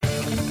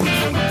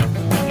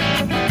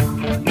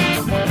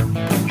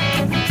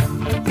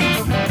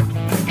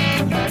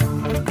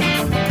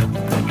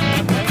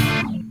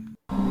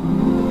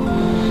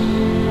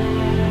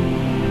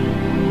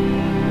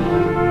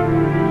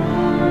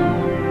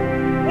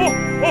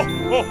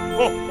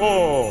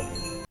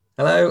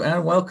Hello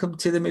and welcome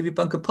to the Movie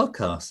Bunker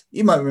podcast.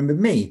 You might remember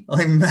me.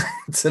 I'm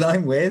Matt and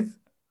I'm with...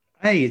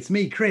 Hey, it's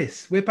me,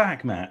 Chris. We're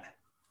back, Matt.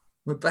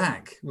 We're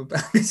back.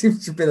 It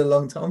seems to have been a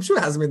long time. I'm sure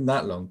it hasn't been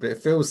that long, but it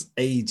feels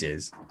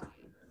ages.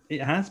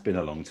 It has been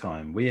a long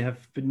time. We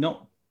have been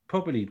not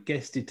probably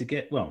guested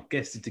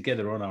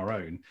together on our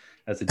own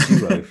as a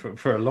duo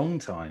for a long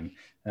time.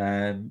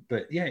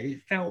 But yeah,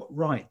 it felt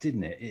right,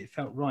 didn't it? It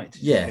felt right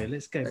to just go,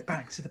 let's go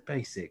back to the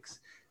basics.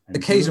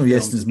 Occasional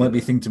listeners might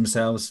be thinking to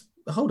themselves,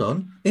 hold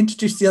on,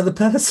 introduce the other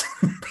person.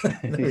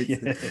 No,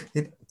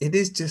 it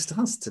is just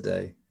us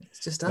today. It's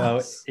just us. Well,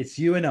 it's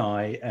you and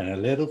I and a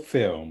little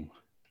film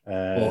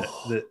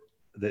that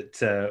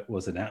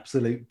was an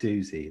absolute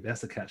doozy.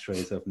 That's a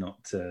catchphrase I've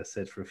not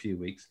said for a few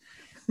weeks.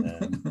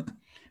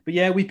 But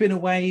yeah, we've been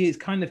away. It's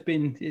kind of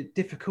been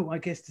difficult, I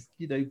guess,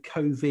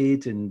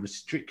 COVID and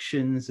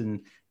restrictions, and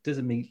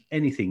doesn't mean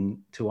anything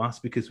to us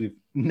because we've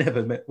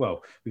never met.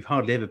 Well, we've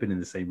hardly ever been in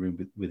the same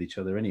room with each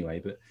other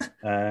anyway. But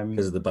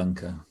because of the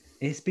bunker,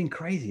 it's been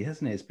crazy,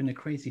 hasn't it? It's been a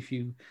crazy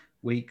few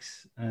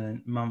weeks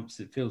and months.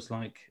 It feels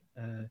like.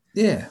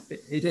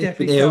 It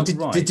definitely felt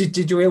right.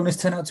 Did your illness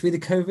turn out to be the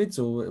COVIDs,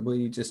 or were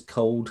you just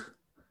cold?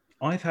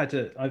 I've had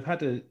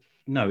a.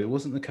 No, it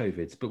wasn't the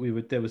COVIDs, but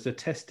there was a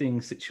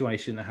testing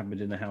situation that happened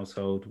in the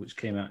household which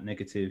came out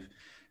negative.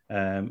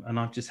 And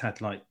I've just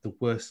had like the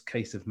worst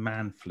case of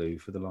man flu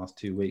for the last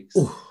 2 weeks.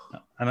 Ooh.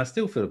 And I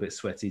still feel a bit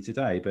sweaty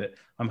today, but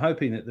I'm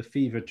hoping that the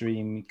fever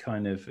dream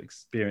kind of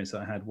experience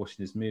that I had watching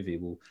this movie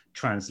will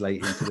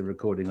translate into the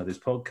recording of this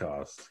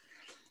podcast.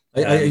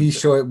 Are you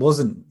sure it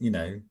wasn't,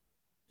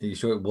 are you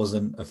sure it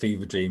wasn't a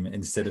fever dream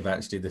instead of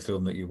actually the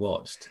film that you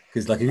watched?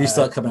 Because if you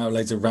start coming out with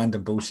loads of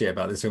random bullshit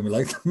about this film, we're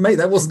like, mate,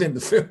 that wasn't in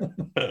the film.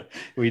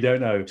 We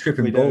don't know.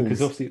 Tripping balls.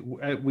 Because obviously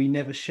we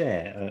never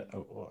share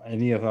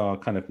any of our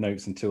kind of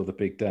notes until the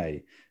big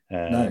day.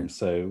 No.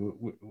 So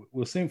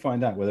we'll soon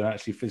find out whether I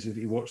actually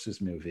physically watched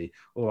this movie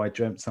or I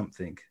dreamt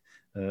something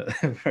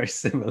very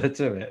similar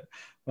to it.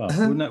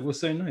 Well, we'll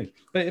soon know.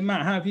 But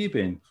Matt, how have you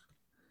been?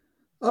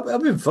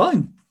 I've been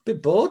fine.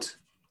 Bit bored,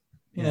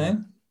 you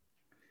know.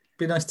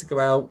 Be nice to go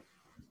out,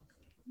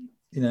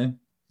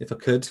 if I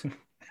could,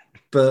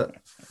 but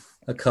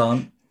I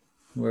can't.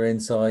 We're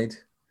inside.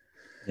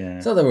 Yeah.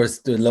 It's not that we're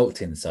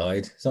locked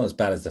inside. It's not as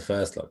bad as the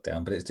first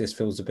lockdown, but it just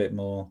feels a bit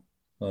more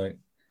like,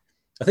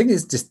 I think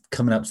it's just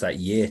coming up to that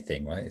year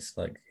thing, right? It's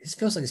like, it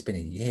feels like it's been a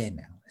year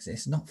now.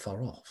 It's not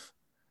far off.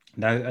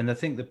 No, and I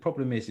think the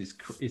problem is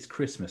it's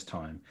Christmas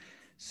time.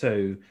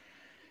 So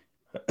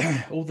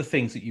all the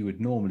things that you would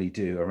normally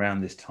do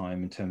around this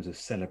time in terms of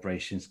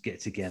celebrations,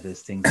 get-togethers,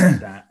 things like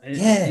that.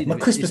 My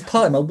Christmas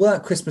party, my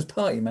work Christmas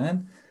party,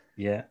 man.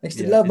 Yeah. I used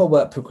to love my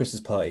work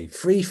Christmas party.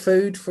 Free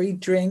food, free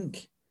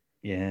drink.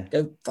 Yeah.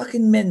 Go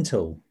fucking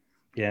mental.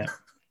 Yeah.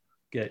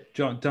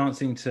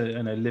 Dancing to,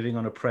 living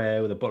on a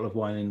prayer with a bottle of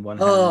wine in one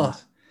hand.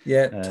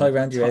 Yeah, tie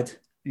around your head.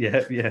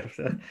 Yeah.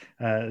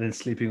 Then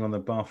sleeping on the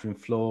bathroom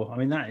floor. I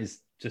mean, that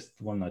is just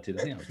the one I did.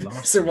 I think that was last.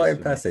 It's a rite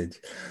of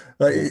passage.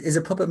 Like, it's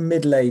a proper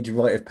middle-age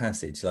rite of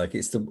passage. Like,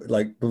 it's a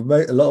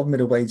lot of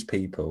middle-aged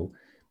people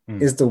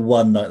is the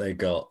one night they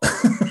got.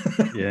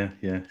 Yeah.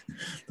 The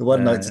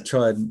one night to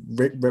try and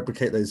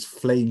replicate those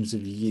flames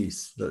of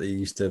youth that they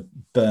used to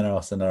burn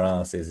us in our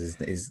asses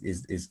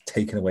is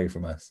taken away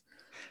from us.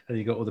 And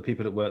you got all the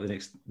people at work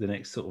the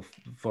next sort of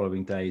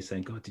following day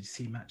saying, "God, did you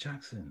see Matt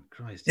Jackson?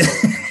 Christ,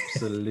 he's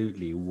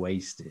absolutely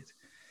wasted."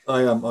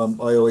 I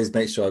always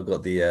make sure I've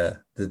got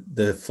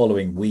the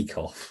following week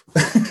off,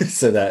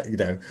 so that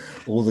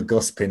all the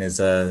gossiping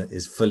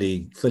is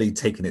fully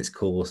taking its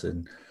course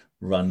and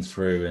run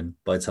through. And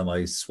by the time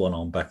I swan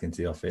on back into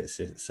the office,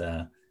 it's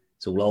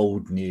all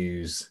old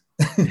news.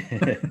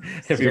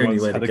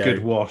 Everyone's had a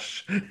good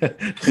wash.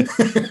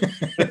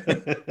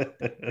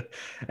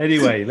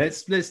 Anyway,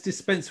 let's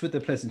dispense with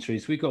the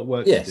pleasantries. We've got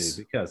work to do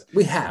because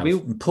we have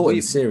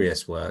important,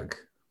 serious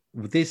work.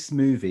 This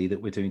movie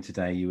that we're doing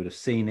today, you would have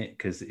seen it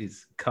because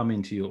it's come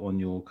into on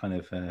your kind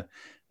of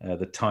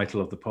the title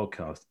of the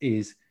podcast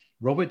is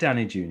Robert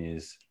Downey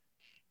Jr.'s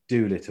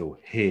Dolittle.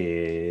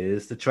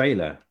 Here's the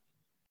trailer.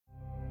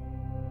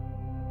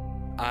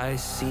 I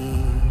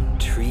see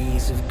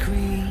trees of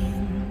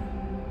green,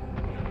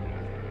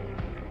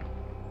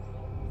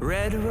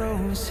 red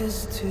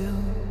roses too.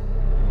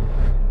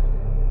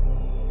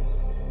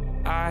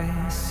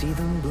 I see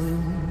them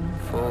bloom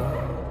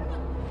for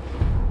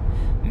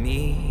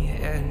me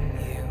and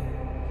you,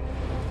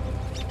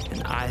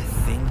 and I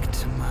think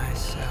to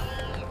myself,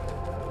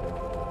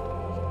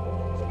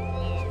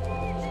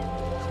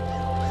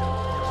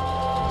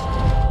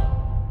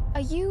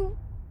 are you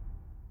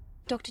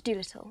Dr.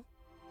 Dolittle?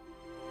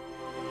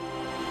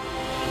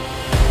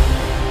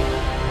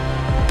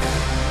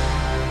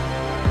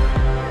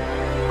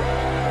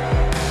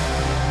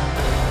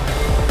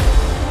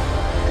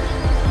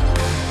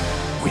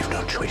 We've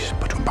no choice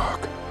but to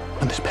embark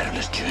on this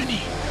perilous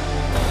journey.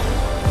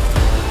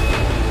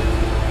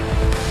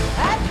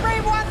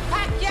 Everyone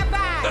pack your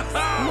bags!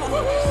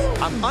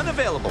 I'm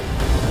unavailable.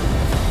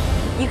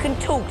 You can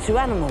talk to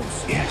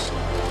animals. Yes.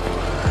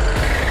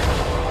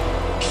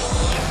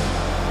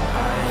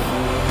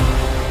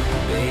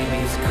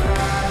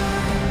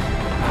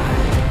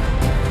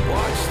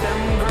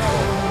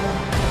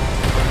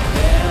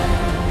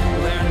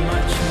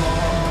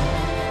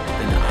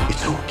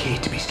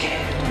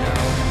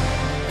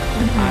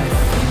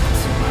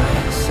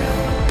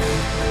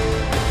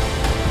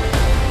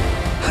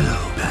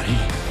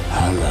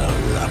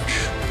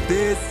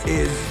 This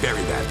is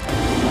very bad.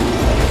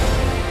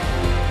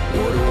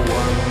 What a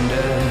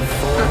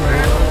wonderful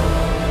world.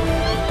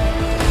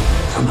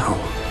 Somehow,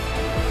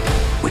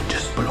 we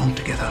just belong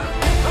together.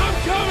 I'm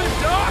coming,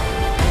 Doc!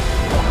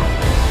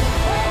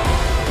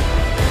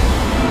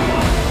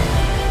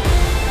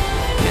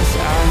 Yes,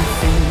 I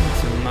think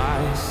to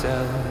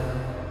myself,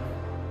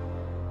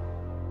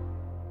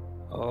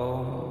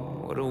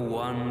 oh, what a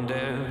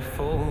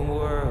wonderful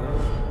world.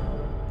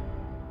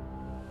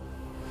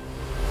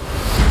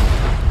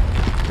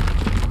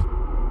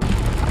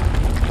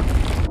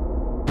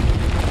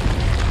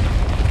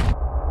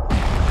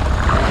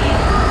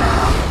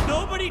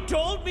 Nobody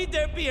told me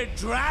there'd be a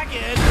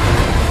dragon!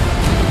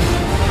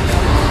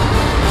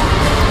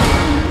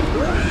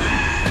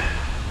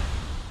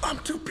 I'm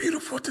too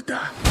beautiful to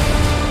die.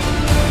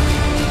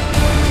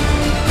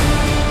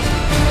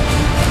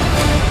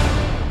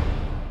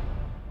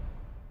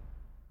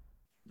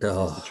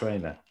 Oh, The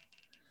trailer.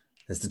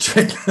 there's the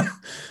trailer.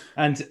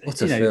 And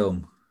What a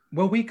film.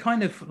 Well, we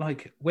kind of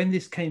like when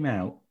this came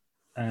out,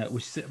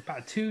 which is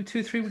about 2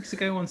 or 3 weeks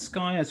ago on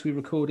Sky as we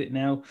record it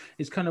now.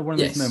 It's kind of one of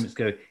those moments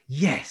go,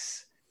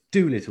 yes,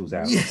 Dolittle's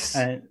out. Yes,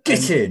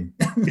 get in.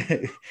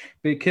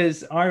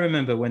 Because I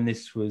remember when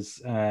this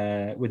was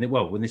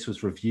when this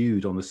was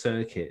reviewed on the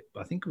circuit.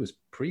 I think it was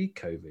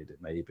pre-COVID.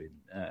 It may have been.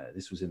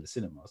 This was in the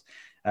cinemas.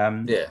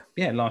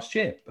 Last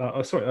year.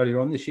 Earlier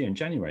on this year in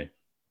January.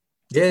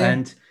 Yeah,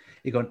 and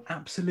it got an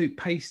absolute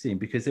pasting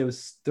because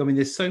there's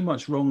so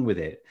much wrong with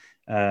it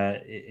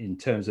in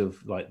terms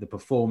of like the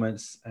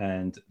performance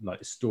and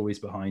like stories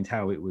behind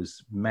how it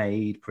was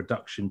made,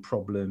 production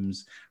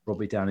problems,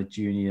 Robbie Downey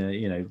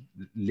Jr.,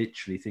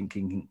 literally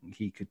thinking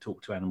he could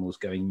talk to animals,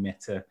 going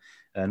meta,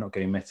 not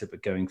going meta,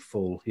 but going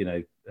full,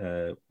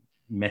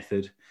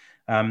 method.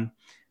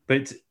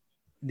 But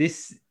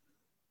this,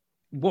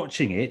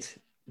 watching it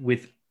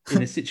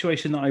in a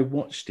situation that I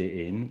watched it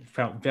in,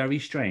 felt very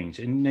strange.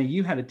 And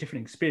you had a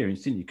different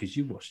experience, didn't you? Because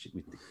you watched it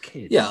with the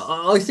kids. Yeah,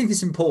 I think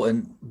it's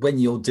important when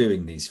you're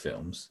doing these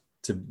films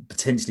to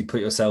potentially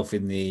put yourself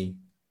in the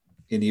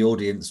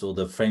audience or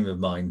the frame of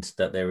mind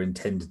that they're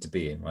intended to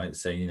be in, right?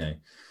 So,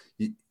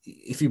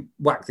 if you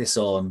whack this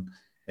on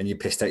and you're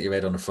pissed out your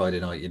head on a Friday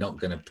night, you're not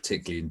going to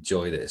particularly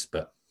enjoy this.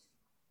 But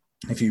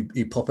if you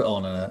pop it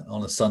on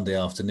a Sunday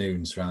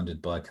afternoon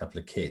surrounded by a couple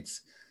of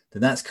kids,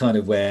 then that's kind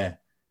of where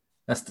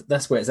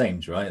that's where it's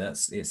aimed, right?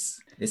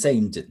 It's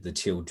aimed at the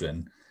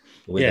children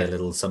with a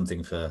little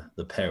something for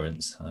the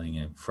parents. I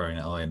think throwing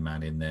an Iron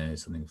Man in there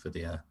is something for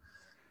the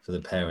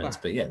parents.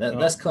 But yeah,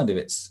 that's kind of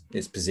its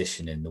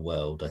position in the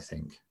world, I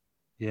think.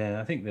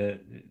 Yeah, I think the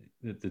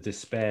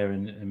despair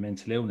and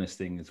mental illness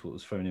thing is what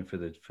was thrown in for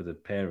the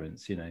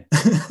parents,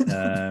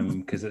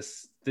 because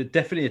it's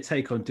definitely a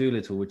take on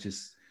Dolittle, which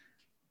is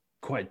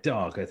quite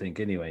dark, I think,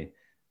 anyway.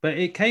 But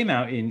it came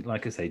out in,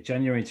 like I say,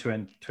 January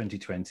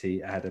 2020.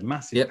 It had a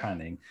massive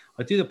panning.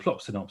 I do the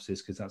plot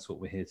synopsis because that's what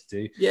we're here to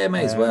do. Yeah,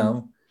 may as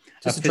well.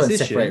 Just to try and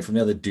separate it from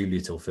the other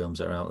Dolittle films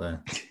that are out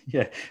there.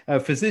 Yeah. A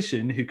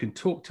physician who can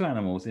talk to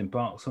animals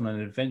embarks on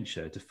an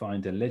adventure to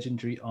find a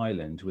legendary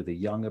island with a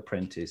young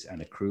apprentice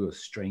and a crew of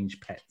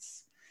strange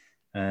pets.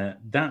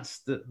 That's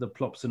the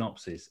plot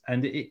synopsis.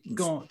 And it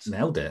got...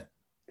 Nailed it.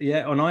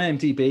 Yeah, on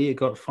IMDb, it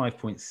got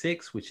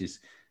 5.6, which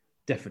is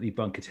definitely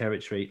bunker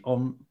territory.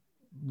 On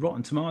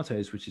Rotten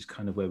Tomatoes, which is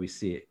kind of where we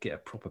see it get a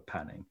proper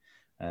panning,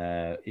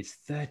 it's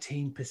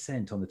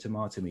 13% on the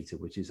tomato meter,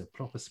 which is a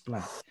proper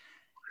splat.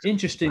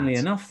 Interestingly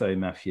enough, though,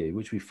 Matthew,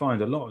 which we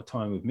find a lot of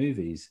time with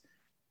movies,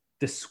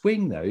 the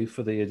swing, though,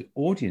 for the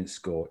audience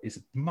score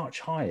is much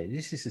higher.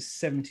 This is a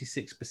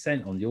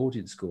 76% on the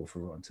audience score for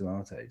Rotten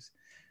Tomatoes,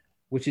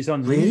 which is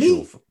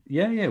unusual.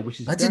 Really? Yeah,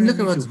 which is I didn't look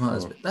at Rotten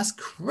Tomatoes, but that's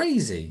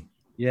crazy.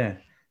 Yeah.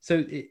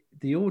 So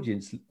the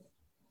audience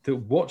that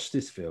watched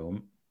this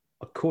film,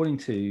 according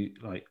to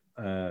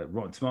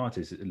Rotten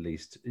Tomatoes, at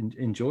least,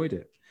 enjoyed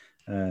it.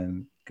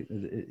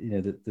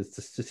 The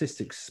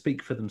statistics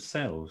speak for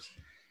themselves.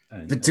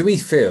 But do we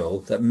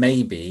feel that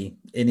maybe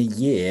in a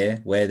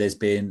year where there's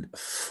been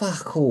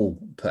fuck all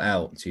put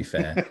out, to be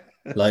fair,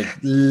 like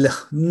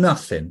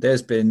nothing,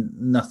 there's been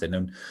nothing,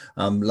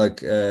 and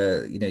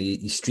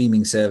your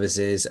streaming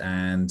services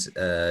and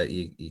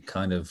you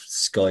kind of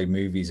Sky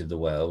Movies of the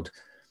world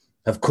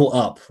have caught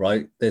up,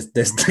 right? There's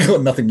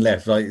got nothing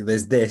left, right?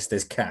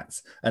 There's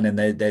Cats, and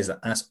then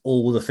that's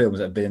all the films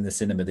that have been in the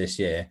cinema this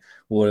year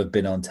will have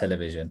been on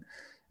television,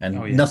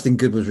 and nothing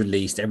good was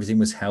released. Everything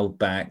was held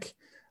back,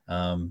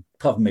 apart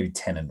from maybe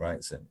Tenet,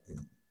 right? So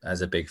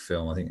as a big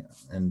film, I think,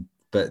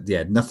 but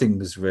nothing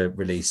was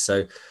released.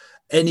 So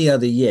any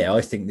other year,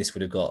 I think this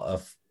would have got a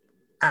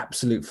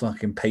absolute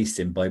fucking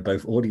pasting by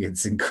both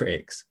audience and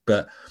critics.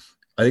 But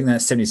I think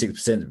that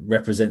 76%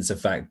 represents the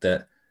fact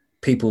that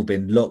people have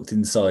been locked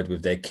inside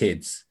with their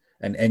kids,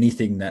 and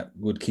anything that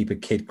would keep a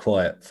kid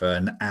quiet for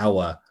an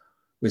hour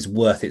was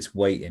worth its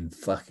weight in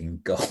fucking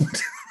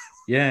gold.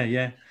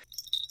 Yeah.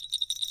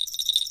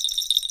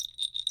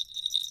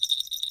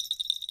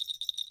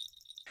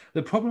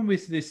 The problem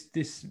with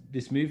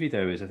this movie,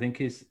 though, is I think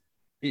is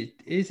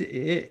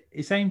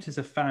it's aimed as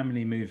a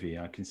family movie.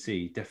 I can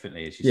see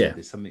definitely, as you said,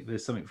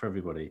 there's something for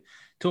everybody.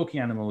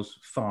 Talking animals,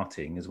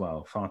 farting as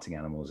well. Farting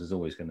animals is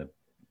always going to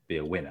be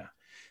a winner.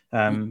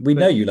 We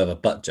know you love a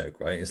butt joke,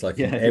 right? It's like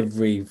in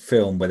every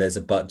film where there's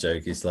a butt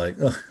joke, it's like,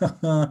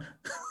 I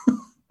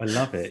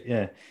love it,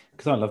 yeah,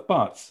 because I love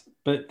butts.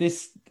 But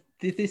this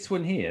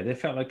one here, they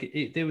felt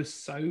like they were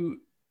so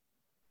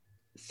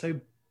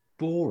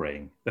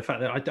boring. The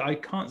fact that I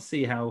can't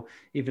see how,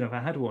 even if I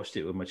had watched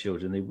it with my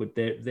children,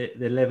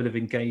 their level of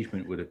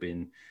engagement would have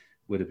been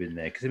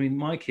there. Because I mean,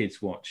 my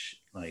kids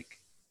watch like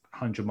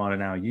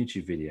 100-mile-an-hour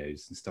YouTube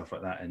videos and stuff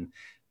like that, and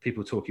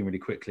people talking really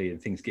quickly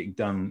and things getting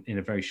done in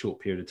a very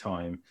short period of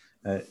time.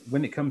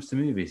 When it comes to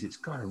movies, it's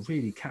got to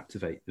really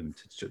captivate them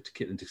to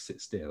get them to sit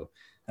still.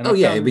 And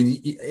I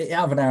mean,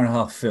 out of an hour and a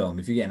half film,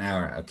 if you get an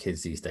hour out of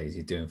kids these days,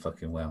 you're doing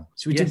fucking well.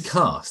 So we did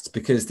cast,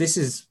 because this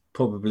is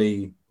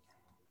probably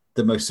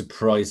the most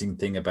surprising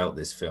thing about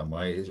this film,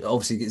 right?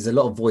 Obviously, there's a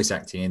lot of voice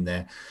acting in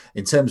there.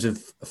 In terms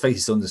of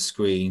faces on the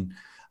screen,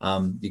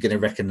 you're going to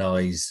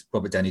recognize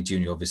Robert Downey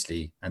Jr.,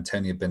 obviously.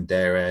 Antonio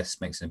Banderas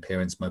makes an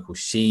appearance. Michael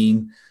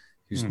Sheen,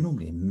 who's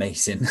normally in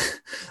Mason.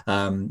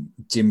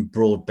 Jim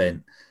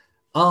Broadbent.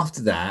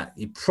 After that,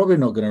 you're probably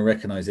not going to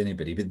recognize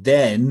anybody. But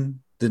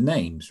then the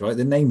names, right?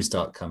 The names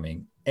start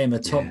coming. Emma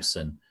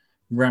Thompson,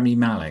 Rami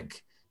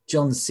Malek,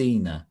 John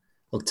Cena,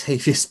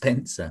 Octavia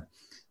Spencer,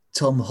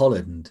 Tom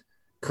Holland,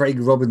 Craig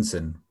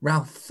Robinson,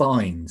 Ralph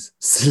Fiennes,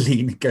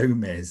 Selena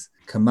Gomez,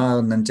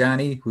 Kamal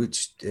Nanjiani,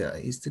 which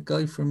is the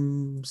guy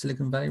from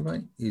Silicon Valley,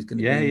 right? He's going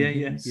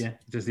to He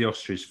does the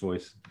ostrich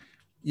voice.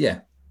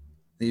 Yeah,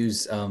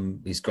 he's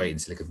great in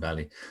Silicon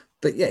Valley.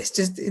 But yeah, it's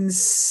just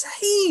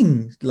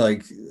insane,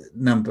 like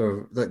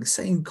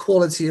same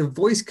quality of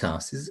voice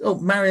cast.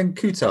 Marion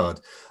Cotillard.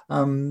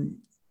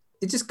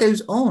 It just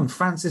goes on.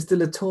 Francis de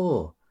la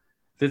Tour.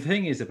 The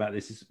thing is about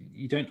this is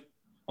you don't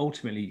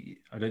ultimately,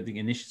 I don't think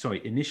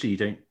initially you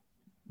don't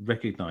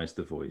recognize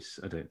the voice.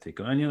 I don't think.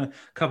 Only a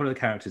couple of the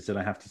characters that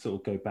I have to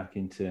sort of go back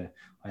into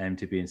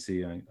IMDb and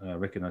see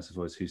recognize the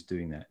voice who's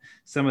doing that.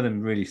 Some of them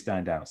really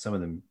stand out. Some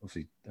of them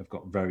obviously have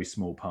got very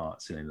small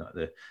parts,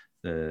 like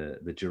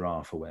the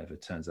giraffe or whatever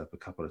turns up a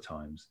couple of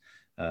times,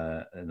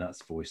 and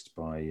that's voiced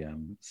by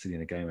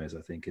Selena Gomez,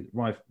 I think.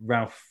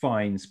 Ralph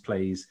Fiennes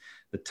plays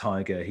the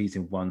tiger. He's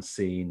in one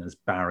scene as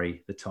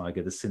Barry the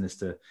tiger, the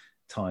sinister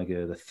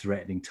tiger, the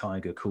threatening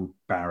tiger called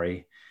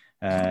Barry.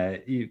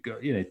 You've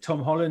got,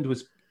 Tom Holland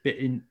was bit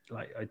in,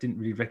 like, I didn't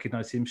really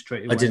recognize him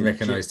straight away. I didn't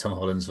recognize Tom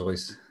Holland's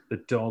voice. The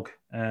dog.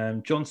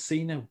 John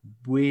Cena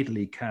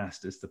weirdly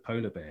cast as the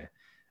polar bear.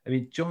 I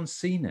mean, John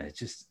Cena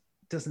just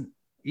doesn't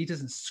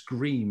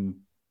scream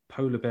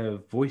polar bear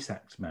voice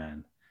act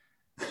man.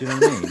 Do you know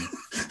what I mean?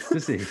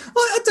 Does he? Well,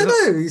 I don't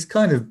know. He's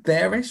kind of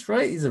bearish,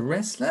 right? He's a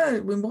wrestler. I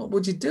mean, what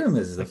would you do him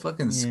as a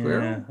fucking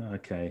squirrel? Yeah,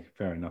 okay,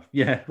 fair enough.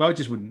 Yeah, well, I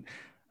just wouldn't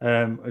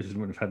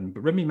have had him.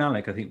 But Rami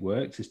Malek, I think,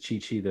 works as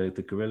Chi-Chi,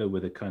 the gorilla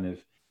with a kind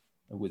of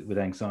with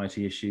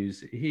anxiety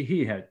issues.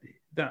 He had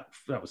that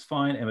was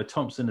fine. Emma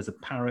Thompson as a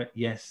parrot,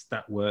 yes,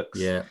 that works.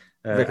 Yeah,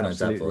 recognize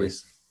that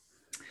voice.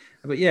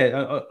 But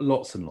yeah,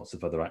 lots and lots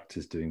of other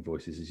actors doing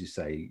voices, as you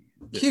say.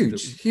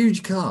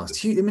 Huge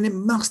cast. I mean, it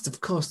must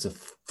have cost a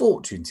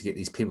fortune to get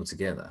these people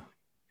together.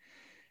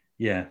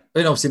 Yeah. I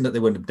mean, obviously, they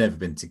wouldn't have never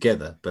been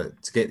together,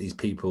 but to get these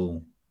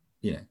people,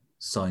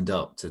 signed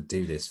up to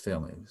do this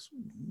film, it was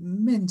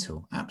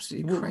mental,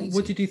 absolutely crazy.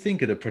 What did you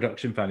think of the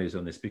production values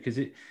on this? Because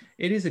it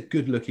is a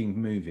good-looking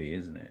movie,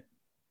 isn't it?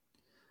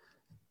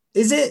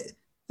 Is it?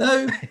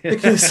 No,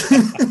 because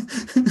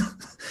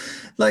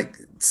like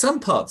some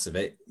parts of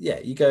it,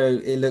 you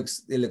go, it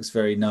looks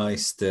very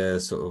nice. The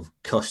sort of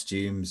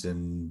costumes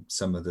and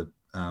some of the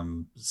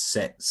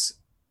sets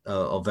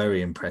are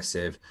very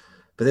impressive,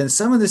 but then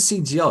some of the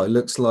CGI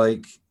looks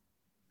like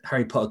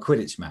Harry Potter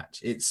Quidditch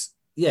match.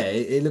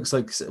 It looks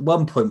like at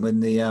one point when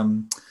the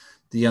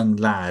young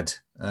lad,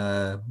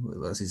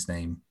 what's his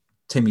name,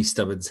 Timmy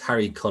Stubbins,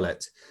 Harry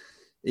Collett,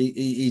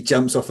 he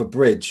jumps off a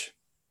bridge,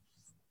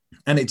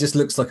 and it just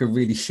looks like a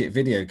really shit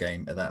video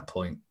game at that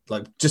point.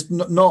 Like, just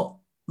not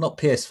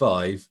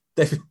PS5,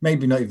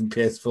 maybe not even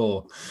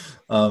PS4,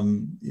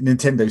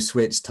 Nintendo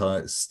Switch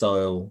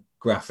style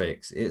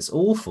graphics. It's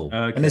awful.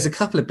 Okay. And there's a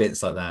couple of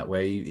bits like that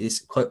where it's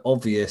quite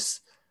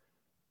obviously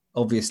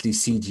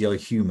CGI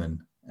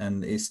human,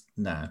 and it's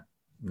nah.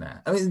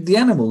 I mean, the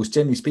animals,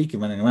 generally speaking,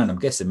 running around, I'm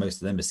guessing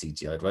most of them are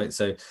CGI'd, right?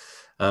 So,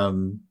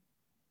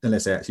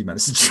 unless they actually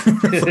managed to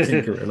shoot a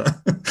fucking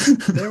gorilla.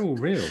 They're all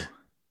real.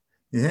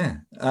 Yeah.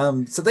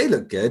 So they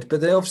look good,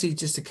 but they obviously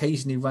just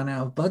occasionally run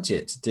out of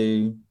budget to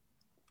do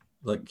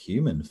like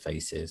human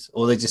faces,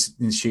 or they just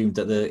assumed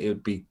that it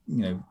would be,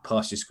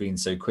 past your screen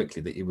so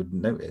quickly that you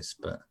wouldn't notice.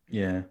 But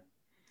yeah.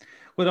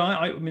 Well,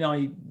 I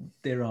mean,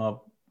 there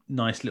are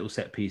nice little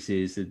set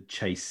pieces and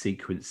chase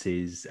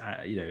sequences,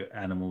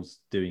 animals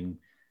doing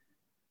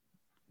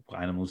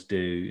what animals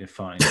do,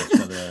 fighting each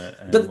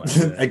other.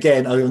 But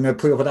again, I'm going to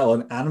put up on that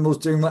one. Animals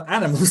doing what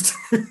animals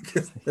do,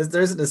 because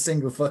there isn't a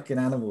single fucking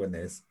animal in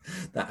this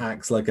that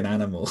acts like an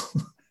animal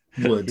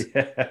would.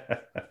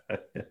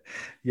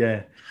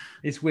 Yeah,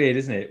 it's weird,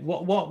 isn't it?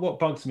 What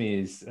bugs me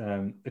is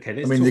okay.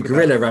 Let's the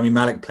gorilla Rami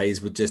Malek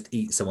plays would just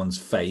eat someone's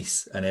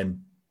face and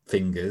then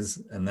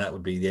fingers, and that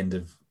would be the end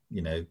of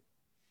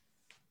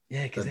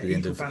Yeah, because they're the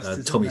end evil of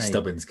bastards, Tommy aren't they?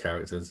 Stubbins'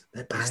 characters.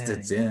 They're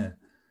bastards, yeah.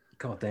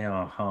 God, they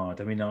are hard.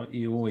 I mean,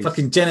 you always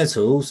fucking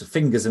genitals,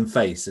 fingers, and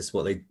face. That's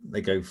what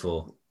they go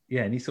for.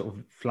 Yeah, any sort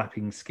of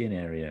flapping skin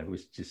area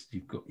was just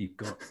you're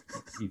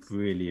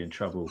really in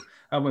trouble.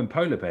 And when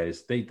polar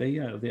bears, they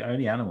are the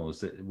only animals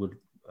that would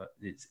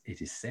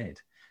it is said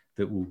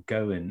that will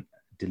go and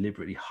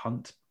deliberately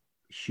hunt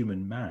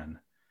human man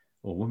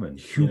or woman.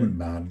 Human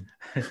man.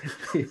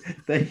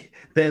 They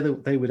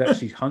would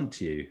actually hunt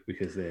you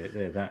because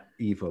they're that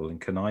evil and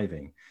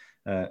conniving.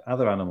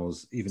 Other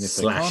animals, even if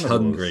they're carnivores,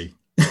 hungry.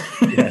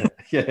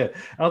 yeah.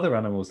 Other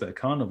animals that are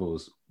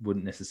carnivores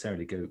wouldn't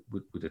necessarily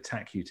would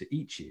attack you to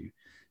eat you.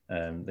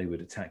 They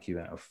would attack you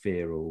out of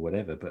fear or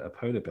whatever. But a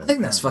polar bear, I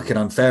think that's fucking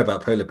unfair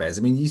about polar bears.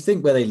 I mean, you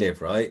think where they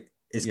live, right?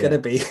 It's going to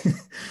be,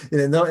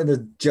 not in a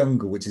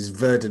jungle which is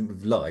verdant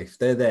with life.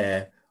 They're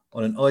there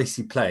on an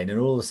icy plain, and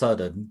all of a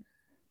sudden,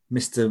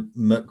 Mr.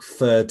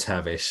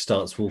 McFurtavish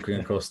starts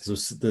walking across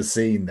the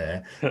scene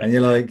there, and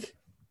you're like,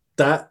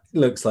 that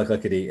looks like I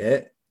could eat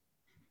it.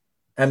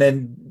 And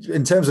then,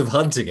 in terms of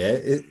hunting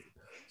it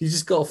you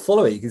just got to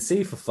follow it. You can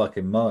see for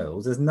fucking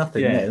miles. There's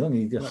nothing there. As long as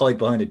you can hide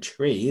behind a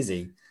tree, is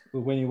he?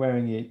 Well, when you're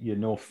wearing your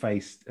North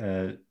Face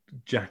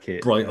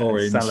jacket, bright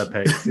orange,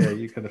 Salapex,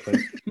 you kind of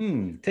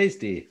think,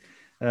 tasty.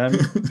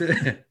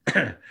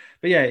 But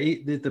yeah,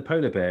 the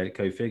polar bear,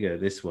 go figure.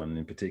 This one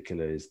in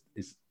particular is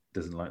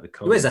doesn't like the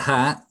cold. He wears a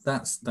hat.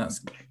 That's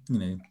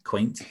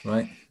quaint,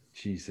 right?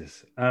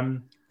 Jesus.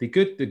 The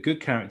good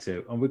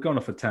character, and we've gone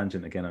off a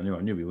tangent again. I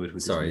knew we would.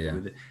 Sorry, yeah.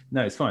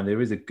 No, it's fine. There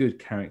is a good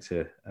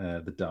character,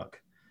 the duck,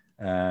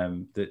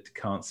 that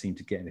can't seem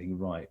to get anything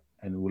right,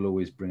 and will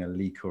always bring a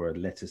leek or a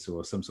lettuce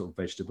or some sort of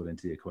vegetable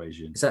into the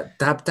equation. Is that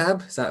Dab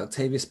Dab? Is that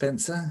Octavia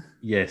Spencer?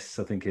 Yes,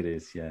 I think it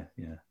is. Yeah.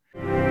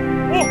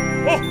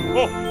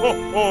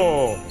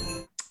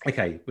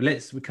 Okay, well,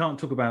 we can't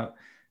talk about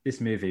this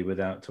movie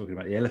without talking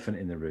about the elephant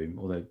in the room.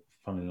 Although,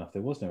 funnily enough,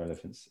 there was no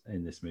elephants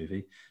in this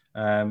movie.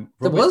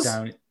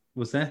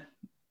 Was there?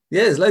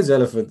 Yeah, there's loads of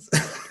elephants.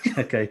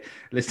 Okay,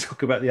 let's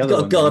talk about the other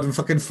one. Got a garden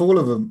fucking full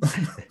of them.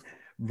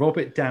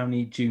 Robert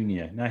Downey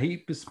Jr. Now,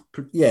 he was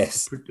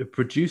a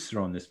producer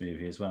on this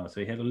movie as well, so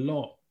he had a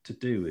lot to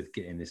do with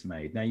getting this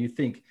made. Now, you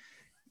think,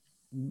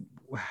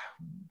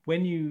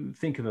 when you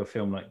think of a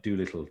film like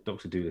Dolittle,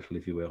 Dr. Dolittle,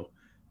 if you will,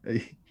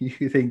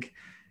 you think...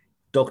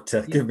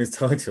 Doctor, give him his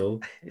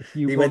title.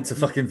 He went to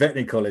fucking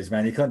veterinary college,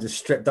 man. You can't just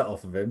strip that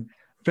off of him.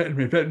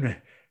 Veterinary.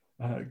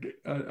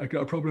 I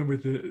got a problem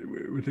with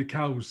the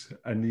cows.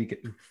 And you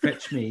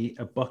fetch me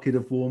a bucket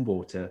of warm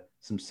water,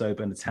 some soap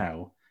and a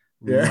towel.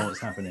 We know what's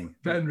happening.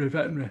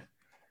 Veterinary.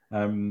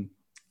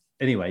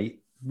 Anyway,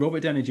 Robert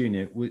Downey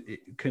Jr.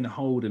 can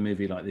hold a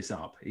movie like this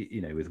up,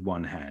 with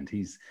one hand.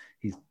 He's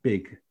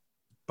big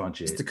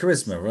budget. It's the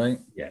charisma, right?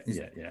 Yeah.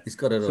 He's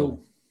got it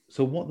all.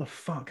 So what the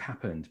fuck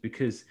happened?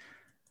 Because...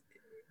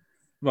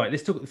 Right,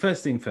 let's talk. The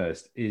first thing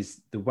first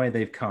is the way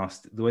they've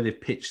pitched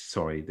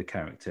the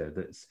character.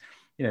 That's,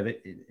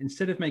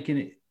 instead of making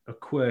it a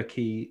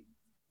quirky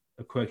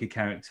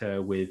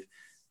character with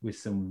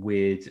some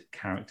weird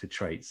character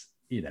traits,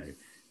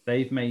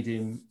 they've made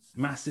him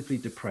massively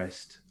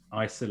depressed,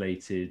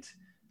 isolated,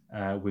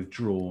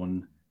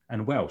 withdrawn,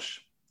 and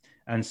Welsh.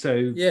 And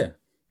so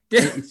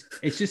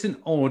it's just an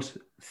odd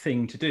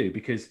thing to do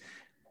because.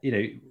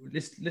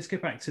 Let's go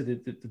back to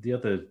the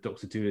other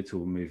Dr.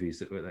 Dolittle movies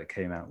that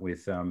came out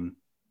with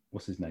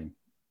what's his name?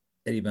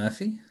 Eddie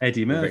Murphy.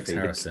 Rex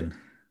Harrison.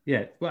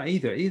 Yeah, well,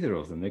 either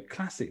of them, they're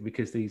classic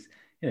because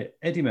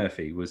Eddie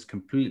Murphy was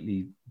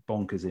completely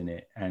bonkers in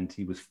it, and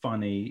he was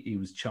funny, he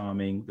was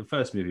charming. The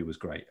first movie was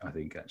great, I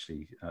think,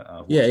 actually.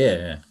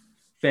 Yeah.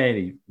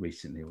 Fairly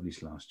recently, or at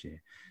least last year,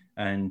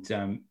 and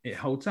it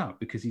holds up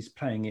because he's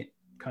playing it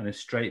kind of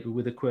straight, but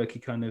with a quirky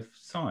kind of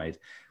side.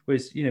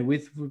 Whereas,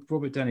 with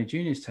Robert Downey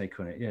Jr.'s take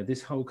on it,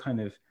 this whole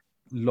kind of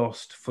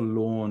lost,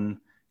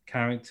 forlorn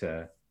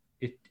character,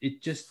 it's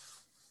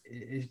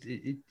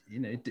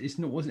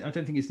not. I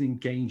don't think it's an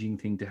engaging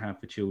thing to have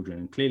for children.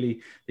 And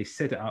clearly, they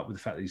set it up with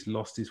the fact that he's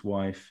lost his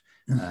wife.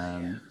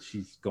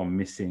 She's gone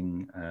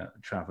missing,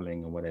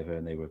 traveling or whatever,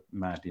 and they were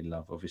madly in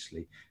love,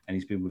 obviously. And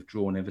he's been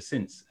withdrawn ever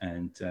since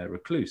and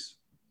recluse,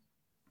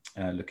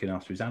 looking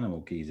after his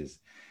animal geezers.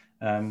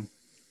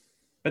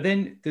 But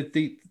then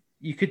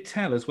you could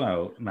tell as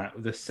well, Matt,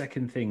 the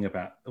second thing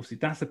about, obviously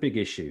that's a big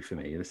issue for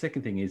me. The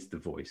second thing is the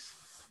voice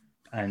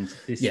and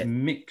this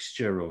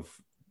mixture of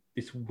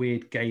this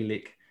weird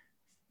Gaelic,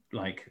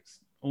 like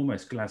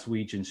almost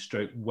Glaswegian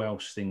stroke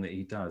Welsh thing that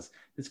he does.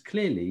 There's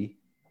clearly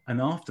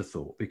an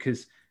afterthought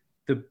because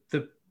the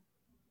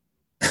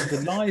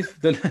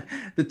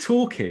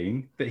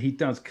talking that he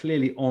does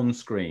clearly on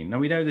screen. Now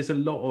we know there's a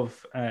lot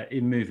of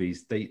in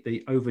movies they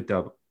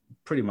overdub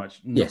pretty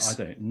much. Yes.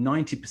 I don't know,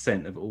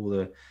 90% of all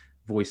the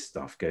voice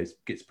stuff gets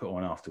put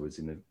on afterwards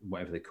in the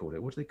whatever they call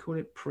it. What do they call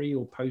it? Pre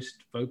or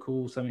post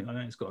vocal, something like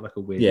that. It's got like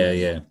a weird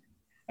yeah.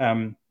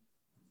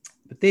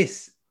 But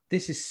this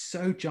is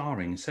so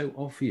jarring, so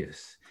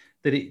obvious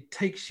that it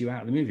takes you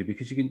out of the movie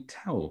because you can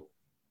tell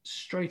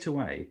straight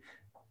away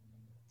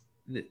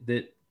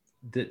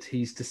that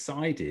he's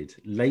decided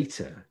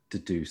later to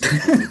do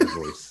something with the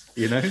voice.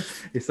 You know,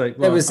 it's like,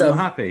 well, I'm not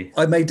happy.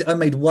 I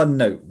made one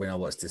note when I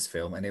watched this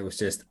film, and it was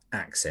just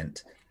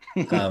accent,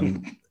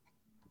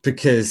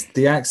 because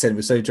the accent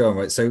was so jarring.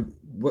 Right, so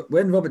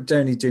when Robert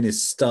Downey Jr.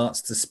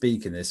 starts to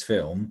speak in this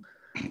film,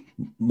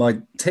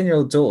 my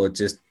 10-year-old daughter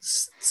just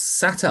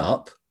sat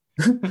up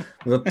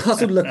with a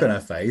puzzled look on her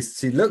face.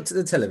 She looked at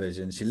the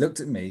television, she looked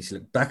at me, she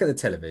looked back at the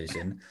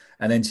television,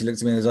 and then she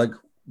looked at me and was like,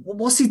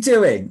 what's he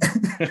doing?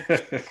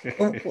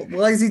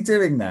 Why is he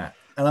doing that?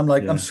 And I'm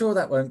like, I'm sure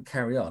that won't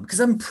carry on, because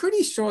I'm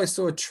pretty sure I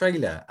saw a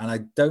trailer and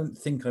I don't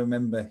think I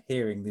remember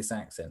hearing this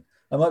accent.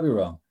 I might be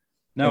wrong.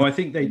 No, I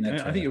think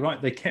you're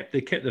right. They kept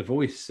the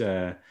voice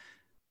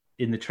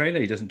in the trailer.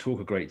 He doesn't talk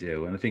a great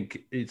deal, and I think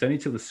it's only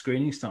till the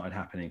screening started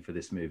happening for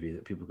this movie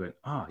that people go,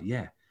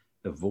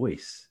 the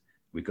voice.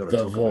 We've got to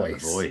talk about the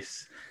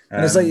voice.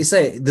 And it's like you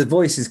say, the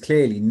voice is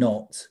clearly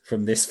not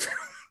from this film.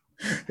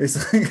 It's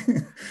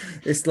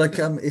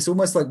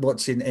almost like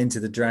watching Enter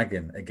the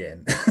Dragon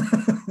again.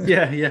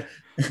 yeah.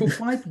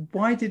 But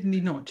why didn't he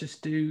not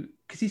just do?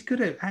 Because he's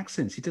good at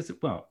accents. He does it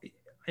well.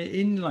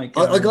 I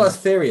got a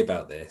theory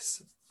about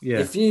this. Yeah.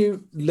 If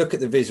you look at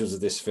the visuals of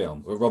this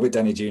film, with Robert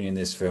Downey Jr. in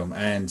this film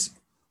and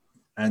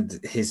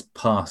his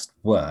past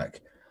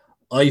work,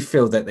 I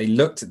feel that they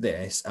looked at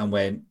this and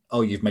went,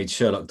 "Oh, you've made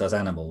Sherlock does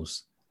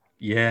animals."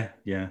 Yeah.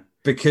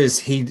 Because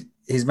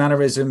his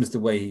mannerisms, the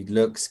way he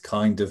looks,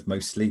 kind of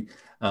mostly,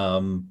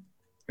 and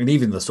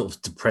even the sort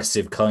of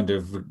depressive kind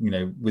of,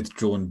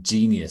 withdrawn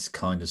genius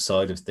kind of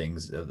side of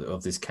things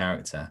of this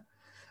character.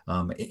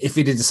 If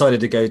he'd decided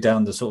to go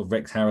down the sort of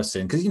Rex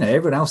Harrison, because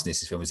everyone else in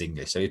this film is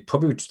English, so he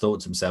probably would have thought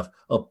to himself,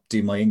 "I'll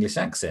do my English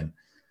accent,"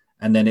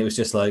 and then it was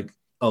just like,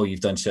 "Oh,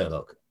 you've done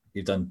Sherlock.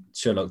 You've done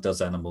Sherlock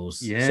does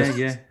animals.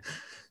 Yeah.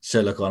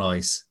 Sherlock on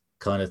ice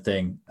kind of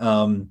thing."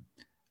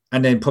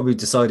 And then probably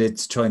decided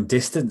to try and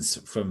distance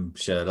from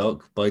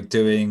Sherlock by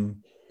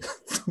doing,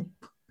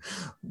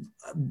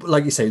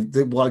 like you say,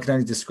 what I can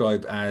only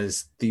describe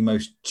as the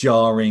most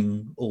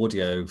jarring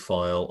audio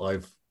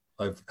file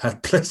I've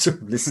had pleasure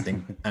of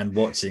listening and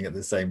watching at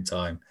the same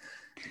time.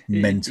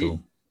 Mental.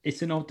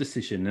 It's an odd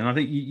decision, and I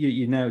think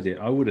you nailed it.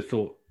 I would have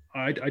thought.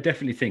 I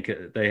definitely think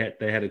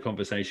they had a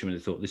conversation when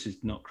they thought, this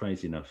is not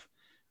crazy enough.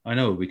 I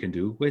know what we can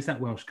do. Where's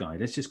that Welsh guy?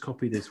 Let's just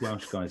copy this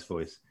Welsh guy's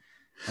voice.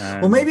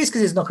 Well, maybe it's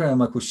because he's knocking around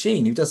Michael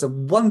Sheen, who does a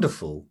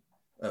wonderful.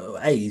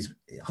 I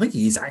think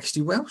he is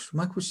actually Welsh.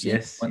 Michael Sheen.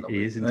 Yes,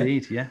 he is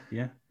indeed. Yeah.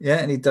 Yeah,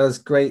 and he does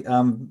great.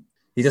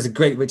 He does a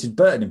great Richard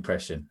Burton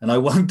impression, and I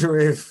wonder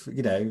if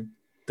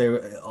they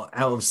were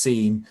out of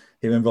scene.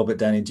 Him and Robert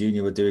Downey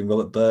Jr. were doing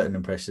Richard Burton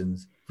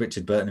impressions,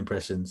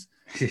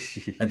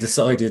 and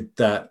decided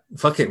that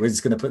fuck it, we're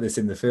just going to put this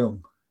in the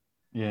film.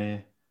 Yeah.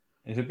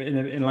 It's a bit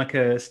in like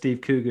a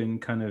Steve Coogan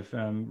kind of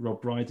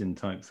Rob Brydon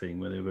type thing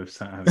where they were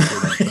sat having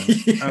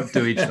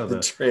outdo each other.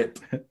 The trip.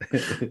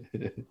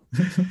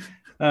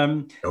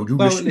 Come,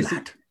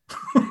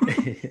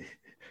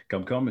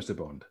 Mr.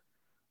 Bond.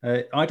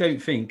 I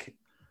don't think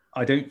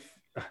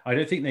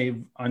they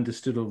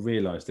understood or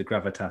realised the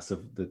gravitas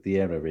of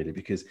the era really,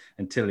 because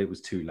until it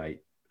was too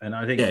late. And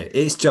I think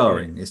it's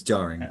jarring. It's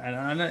jarring.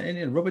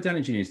 And Robert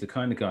Downey Jr. is the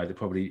kind of guy that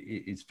probably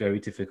it's very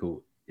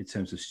difficult in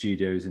terms of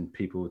studios and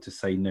people to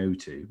say no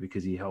to,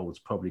 because he holds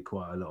probably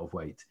quite a lot of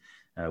weight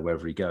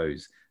wherever he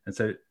goes. And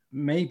so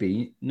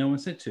maybe no one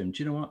said to him,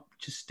 "Do you know what?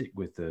 Just stick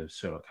with the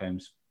Sherlock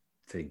Holmes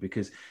thing,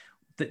 because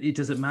it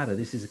doesn't matter.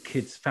 This is a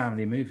kid's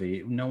family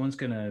movie. No one's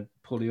going to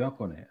pull you up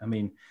on it. I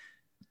mean,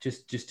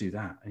 just do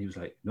that." And he was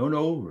like,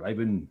 "No, I've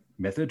been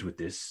method with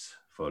this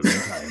for a long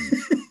time."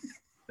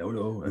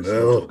 No,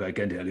 I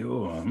can tell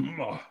you.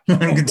 I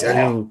can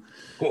tell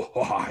you.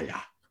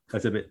 Yeah.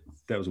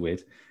 That was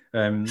weird.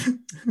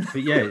 But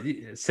yeah,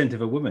 scent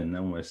of a woman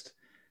almost.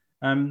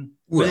 So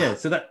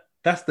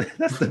that's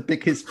the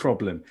biggest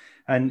problem,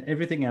 and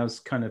everything else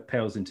kind of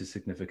pales into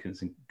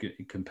significance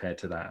compared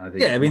to that. I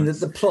think. Yeah, I mean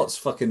the plot's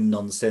fucking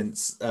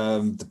nonsense.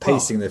 The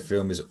pacing of the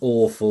film is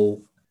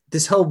awful.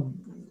 This whole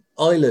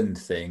island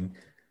thing.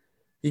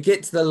 You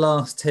get to the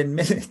last 10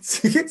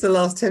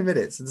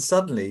 minutes. And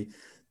suddenly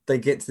they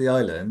get to the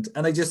island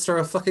and they just throw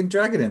a fucking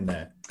dragon in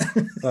there.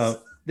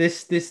 Well,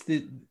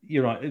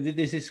 you're right.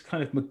 This is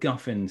kind of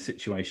MacGuffin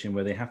situation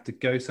where they have to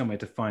go somewhere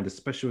to find a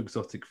special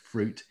exotic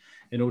fruit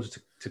in order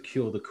to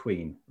cure the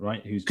queen,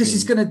 right? Because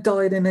she's going to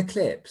die in an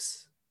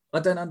eclipse. I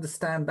don't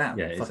understand that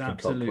fucking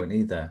plot point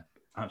either.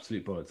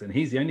 Absolute bollocks. And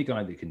he's the only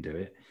guy that can do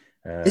it.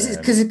 Is it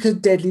because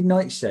Deadly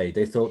Nightshade?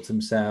 They thought to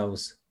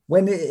themselves,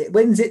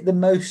 when's it the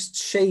most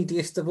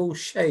shadiest of all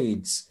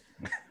shades?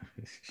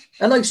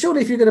 And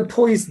surely if you're going to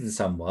poison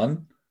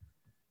someone,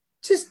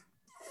 just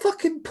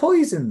fucking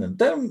poison them.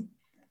 Don't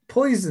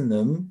poison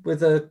them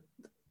with a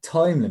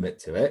time limit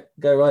to it.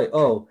 Go, right,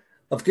 oh,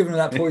 I've given them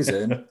that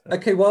poison.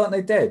 Okay, why aren't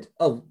they dead?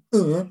 Oh,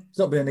 it's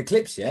not been an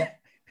eclipse yet.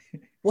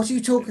 What are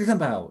you talking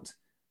about?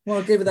 Well,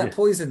 I'll give her that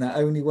poison that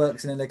only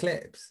works in an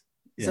eclipse.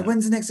 So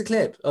when's the next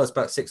eclipse? Oh, it's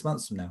about 6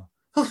 months from now.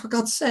 Oh, for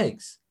God's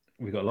sakes.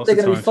 We've got lots They're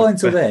of going time. to be fine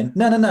till then.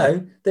 No.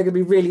 They're going to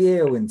be really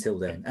ill until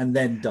then and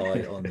then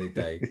die on the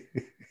day.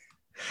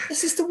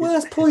 This is the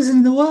worst poison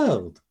in the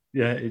world.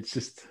 Yeah, it's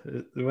just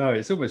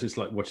it's almost just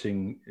like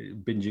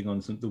binging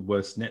on the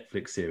worst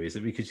Netflix series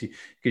because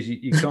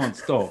you can't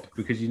stop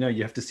because you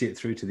have to see it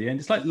through to the end.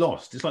 It's like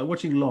Lost. It's like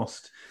watching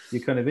Lost.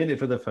 You're kind of in it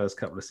for the first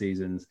couple of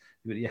seasons,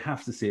 but you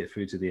have to see it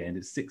through to the end.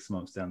 It's 6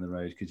 months down the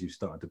road because you've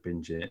started to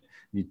binge it. And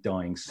you're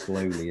dying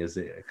slowly as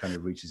it kind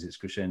of reaches its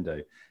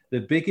crescendo. The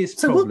biggest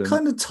problem. What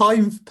kind of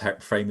time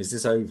frame is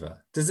this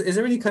over? Is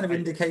there any kind of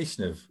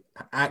indication of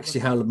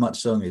actually how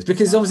much long it is?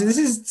 Because obviously this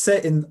is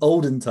set in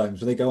olden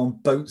times where they go on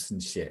boats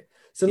and shit.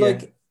 So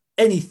like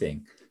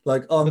anything,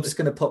 like I'm just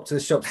going to pop to the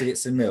shops to get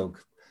some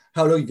milk.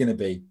 How long are you going to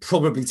be?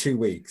 Probably 2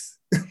 weeks.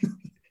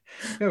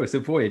 No, it's a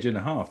voyage and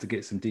a half to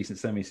get some decent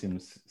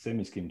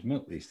semi-skimmed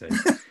milk these days.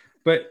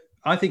 But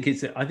I think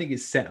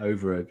it's set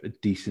over a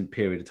decent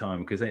period of time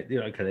because they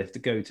have to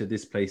go to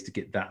this place to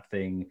get that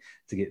thing,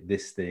 to get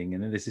this thing,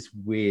 and then there's this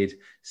weird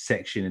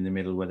section in the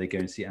middle where they go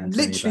and see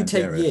Antonio literally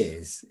Banderas. Take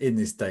years in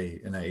this day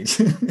and age.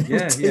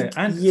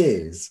 And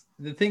years.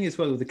 The thing as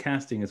well with the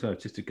casting as well,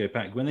 just to go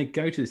back, when they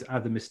go to this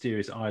other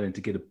mysterious island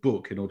to get a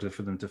book in order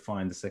for them to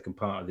find the second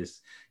part of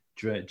this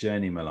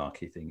journey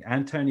malarkey thing,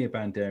 Antonio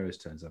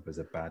Banderas turns up as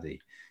a baddie,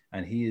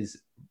 and he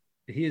is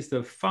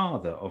the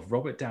father of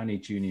Robert Downey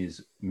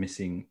Jr.'s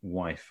missing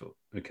wife.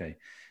 Okay.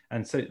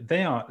 And so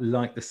they are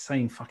like the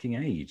same fucking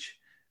age.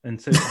 And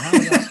so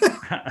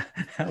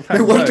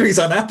no wonder he's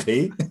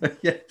unhappy.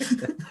 There's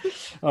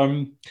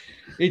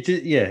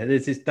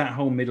that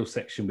whole middle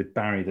section with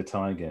Barry the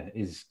Tiger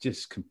is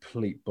just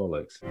complete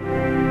bollocks.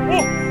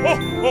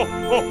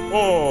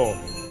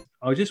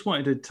 I just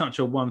wanted to touch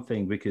on one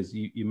thing because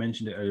you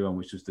mentioned it earlier on,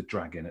 which was the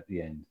dragon at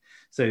the end.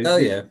 So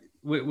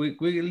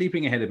we're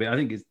leaping ahead a bit. I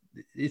think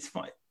it's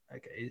fine.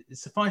 Okay,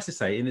 it's suffice to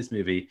say, in this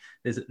movie,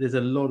 there's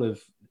a lot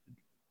of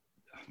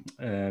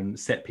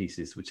set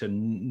pieces which are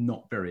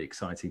not very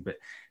exciting, but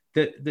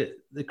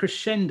the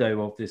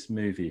crescendo of this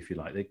movie, if you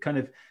like, they kind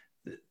of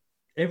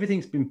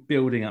everything's been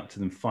building up to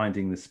them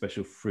finding the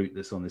special fruit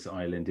that's on this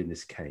island in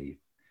this cave,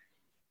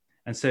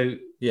 and so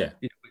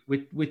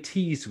we're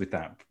teased with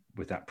that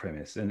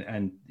premise,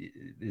 and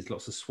there's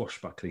lots of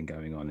swashbuckling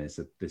going on.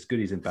 There's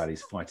goodies and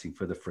baddies fighting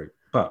for the fruit,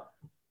 but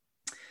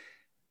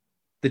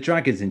the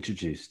dragon's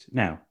introduced.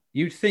 Now,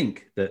 you'd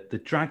think that the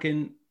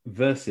dragon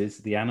versus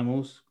the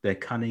animals, their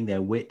cunning,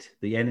 their wit,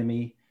 the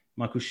enemy,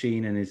 Michael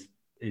Sheen and his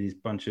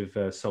bunch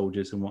of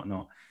soldiers and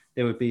whatnot,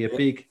 there would be a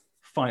big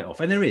fight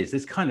off. And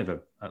there's kind of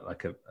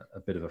a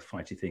bit of a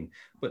fighty thing.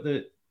 But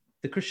the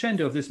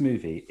crescendo of this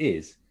movie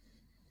is,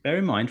 bear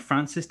in mind,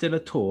 Francis de la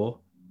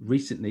Tour,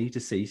 recently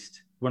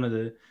deceased, one of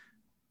the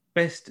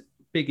best,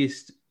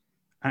 biggest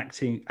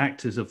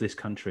actors of this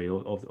country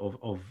or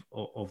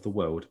of the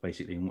world,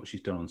 basically, and what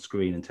she's done on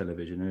screen and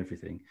television and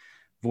everything,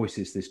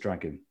 voices this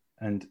dragon,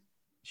 and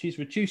she's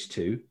reduced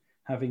to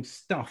having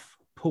stuff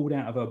pulled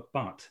out of her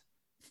butt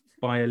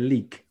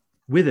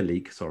with a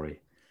leak.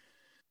 Sorry.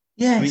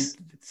 Yes. I mean,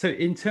 so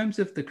in terms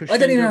of the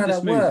crescendo of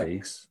this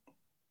movie,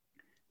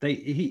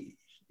 he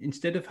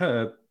instead of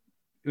her,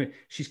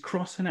 she's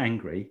cross and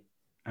angry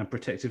and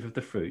protective of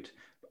the fruit,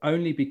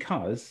 only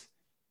because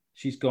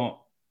she's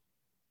got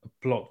a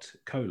blocked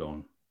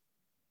colon.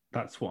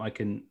 That's all I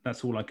can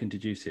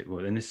deduce it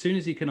with. And as soon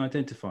as he can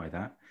identify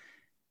that,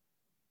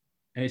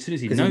 and as soon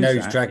as he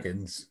knows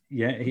dragons,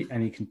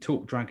 and he can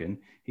talk dragon,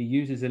 he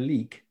uses a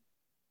leak.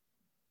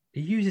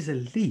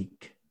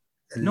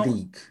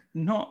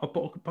 Not a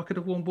bucket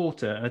of warm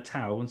water and a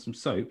towel and some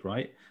soap,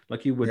 right?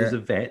 Like you would as a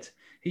vet.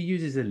 He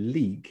uses a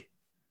leak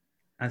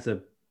as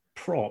a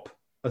prop,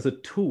 as a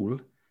tool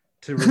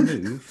to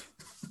remove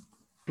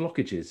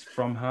blockages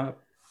from her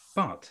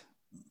butt.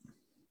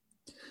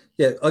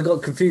 Yeah, I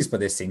got confused by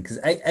this thing because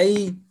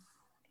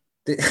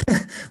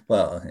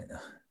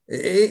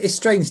it's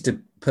strange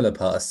to pull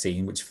apart a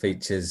scene which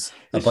features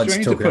a bunch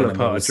of talking animals,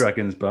 apart a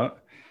dragon's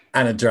butt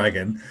and a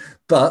dragon,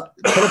 but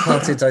pull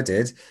apart it I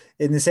did,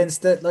 in the sense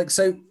that, like,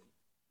 so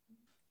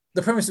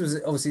the premise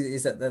was obviously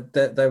is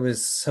that there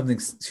was something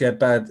she had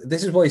bad.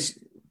 This is why,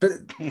 but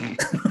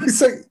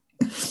so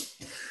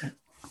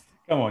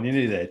come on, you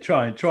need it.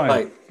 Try and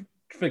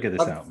figure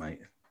this out, mate.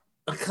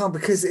 I can't,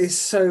 because it's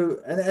so,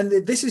 and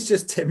this is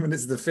just 10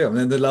 minutes of the film,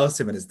 and then the last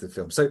 10 minutes of the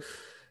film. So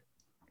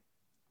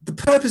the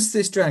purpose of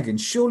this dragon,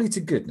 surely to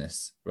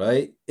goodness,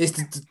 right, is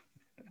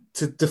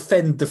to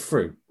defend the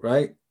fruit,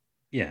 right?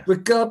 Yeah.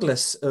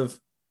 Regardless of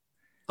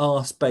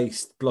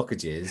arse-based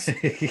blockages,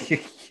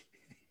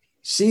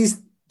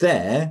 she's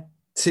there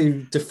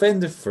to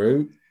defend the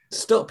fruit,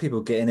 stop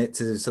people getting it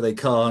so they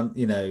can't,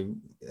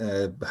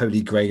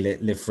 holy grail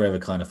it, live forever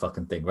kind of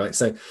fucking thing, right?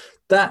 So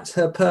that's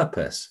her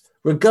purpose,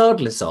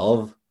 regardless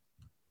of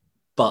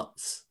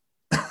butts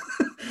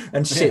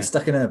and shit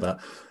stuck in her butt.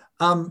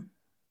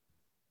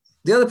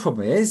 The other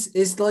problem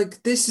is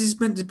like, this is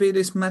meant to be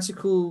this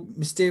magical,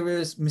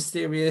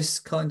 mysterious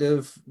kind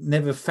of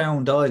never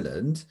found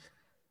island,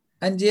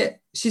 and yet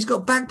she's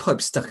got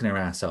bagpipes stuck in her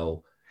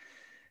asshole.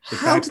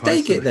 How did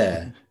they get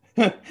there?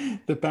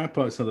 The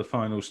bagpipes are the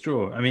final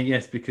straw. I mean,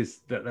 yes, because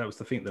that was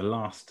the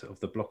last of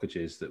the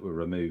blockages that were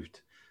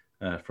removed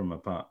from a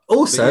part.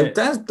 Also,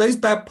 those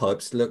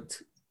bagpipes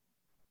looked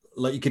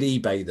like you could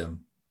eBay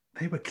them.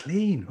 They were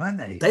clean, weren't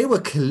they? They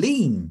were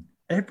clean.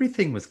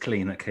 Everything was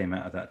clean that came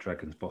out of that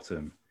dragon's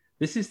bottom.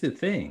 This is the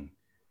thing.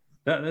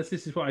 This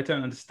is what I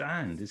don't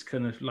understand. It's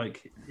kind of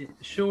like,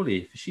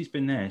 surely if she's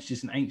been there,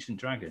 she's an ancient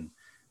dragon,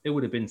 there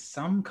would have been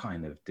some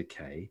kind of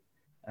decay,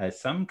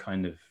 some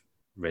kind of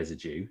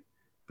residue.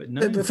 But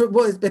no. But for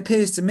what it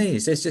appears to me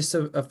is there's just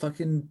a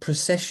fucking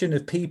procession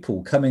of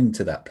people coming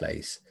to that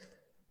place.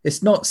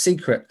 It's not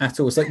secret at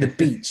all. It's like the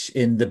beach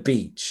in The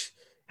Beach.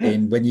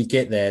 When you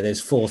get there,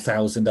 there's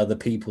 4,000 other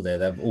people there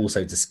that have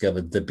also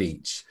discovered the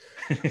beach.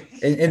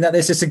 in that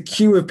there's just a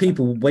queue of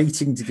people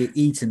waiting to get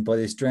eaten by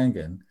this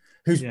dragon,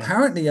 who's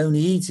apparently only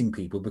eating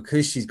people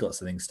because she's got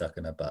something stuck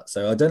in her butt.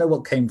 So I don't know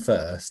what came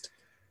first.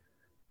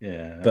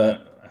 Yeah.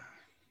 But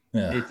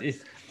yeah.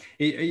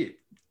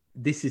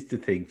 This is the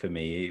thing for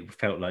me. It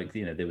felt like,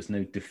 there was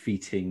no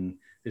defeating,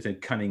 there's no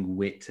cunning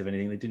wit of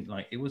anything.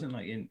 It wasn't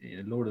like in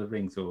Lord of the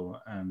Rings or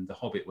The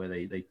Hobbit where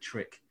they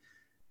trick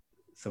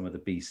some of the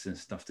beasts and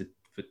stuff to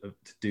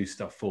do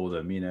stuff for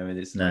them, and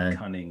it's like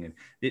cunning. And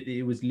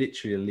it was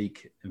literally a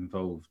leak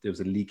involved. There was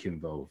a leak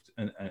involved,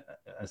 and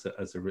as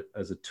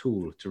a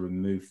tool to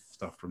remove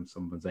stuff from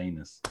someone's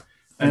anus.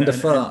 And a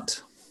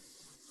fart.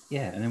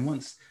 And then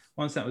once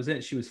that was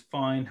it, she was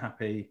fine,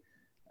 happy.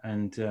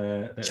 And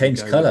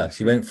changed colour.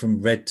 She went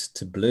from red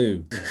to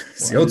blue.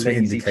 It's the ultimate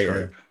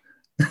indicator.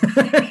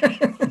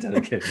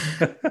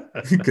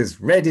 Because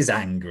red is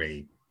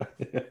angry.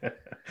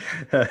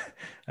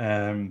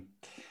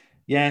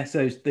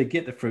 So they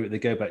get the fruit, they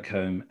go back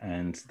home,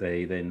 and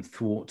they then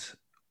thwart,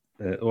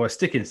 or a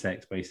stick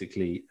insect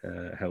basically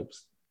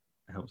helps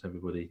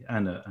everybody,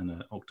 and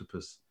an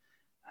octopus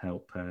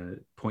help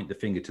point the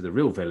finger to the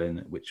real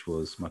villain, which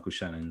was Michael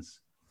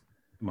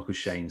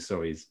Shane,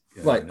 sorry.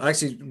 Right,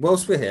 actually,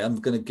 whilst we're here, I'm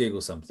going to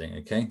Google something,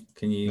 okay?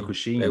 Can you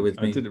bear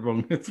with me? I did it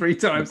wrong 3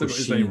 times. I got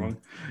his name wrong.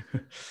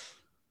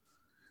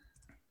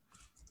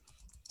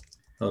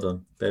 Hold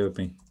on, bear with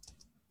me.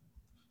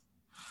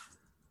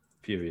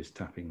 Furious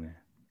tapping there.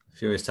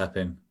 Furious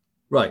tapping.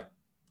 Right.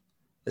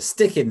 A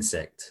stick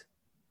insect.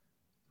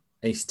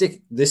 A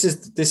stick. This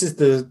is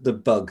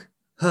the bug.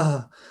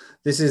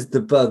 This is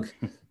the bug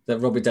that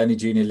Robert Downey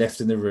Jr.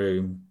 left in the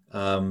room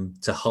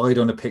to hide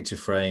on a picture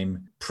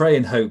frame, pray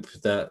and hope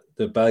that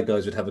the bad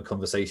guys would have a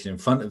conversation in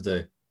front of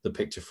the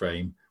picture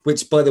frame,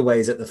 which, by the way,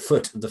 is at the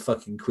foot of the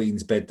fucking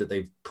Queen's bed that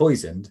they've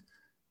poisoned.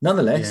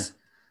 Nonetheless,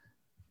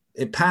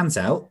 it pans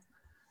out,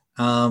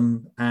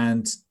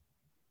 and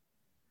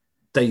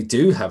they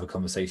do have a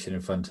conversation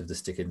in front of the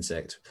stick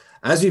insect.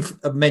 As we've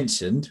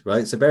mentioned,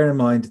 right? So bear in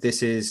mind,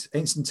 this is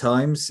ancient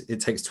times. It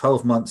takes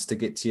 12 months to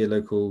get to your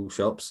local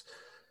shops.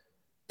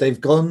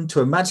 They've gone to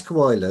a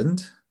magical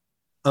island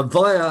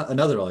via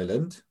another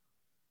island.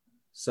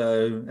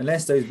 So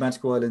unless those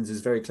magical islands is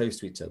very close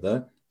to each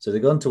other. So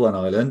they've gone to one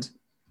island,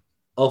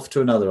 off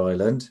to another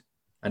island,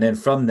 and then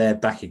from there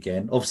back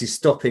again, obviously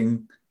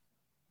stopping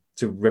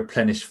to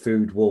replenish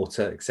food,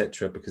 water,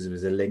 etc., because it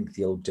was a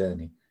lengthy old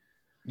journey.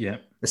 Yeah.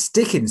 A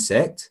stick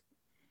insect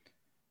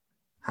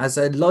has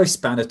a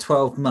lifespan of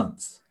 12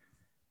 months.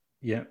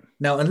 Yeah.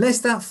 Now, unless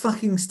that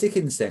fucking stick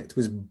insect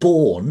was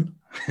born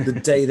the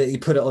day that he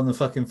put it on the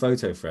fucking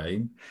photo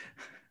frame,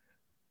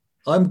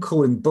 I'm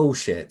calling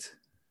bullshit.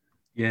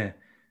 Yeah.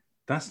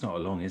 That's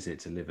not long, is it,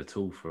 to live at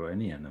all for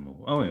any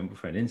animal? Oh, and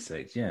for an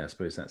insect, I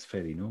suppose that's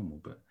fairly normal.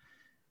 But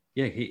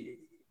yeah,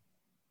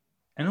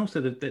 and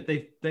also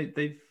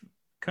they've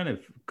kind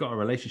of got a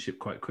relationship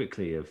quite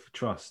quickly of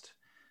trust.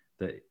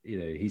 That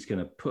he's going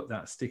to put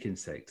that stick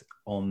insect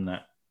on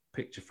that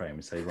picture frame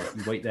and say, right,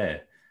 you wait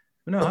there.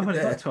 But no, I've only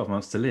got 12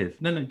 months to live.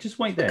 No, just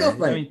wait there. I've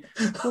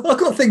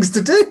got things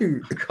to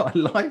do. I've got a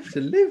life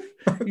to live.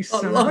 You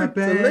son of a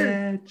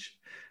bitch.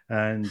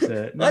 And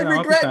I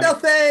regret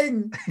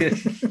nothing.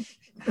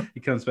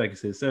 He comes back and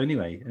says, so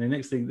anyway, and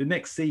the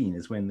next scene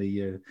is when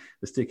the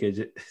stick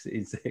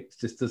insect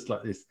just does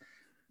like this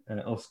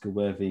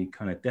Oscar-worthy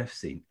kind of death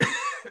scene.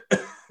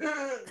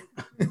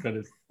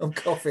 I'm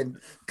coughing.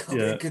 Can't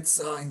be a good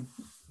sign.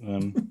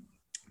 Now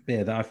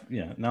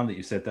that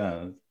you said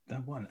that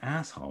what an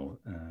asshole.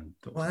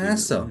 What an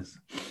asshole.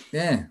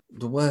 Yeah,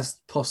 the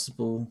worst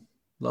possible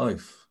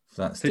life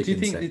for that stick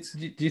insect.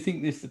 Do you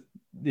think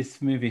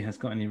this movie has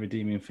got any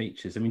redeeming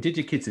features? I mean, did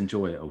your kids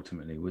enjoy it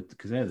ultimately?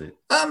 Because they're the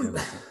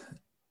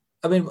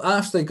I mean,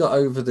 after they got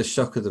over the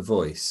shock of the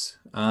voice,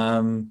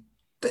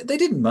 they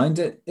didn't mind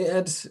it. It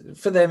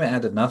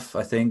had enough,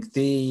 I think.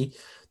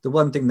 The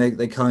one thing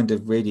they kind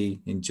of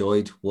really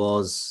enjoyed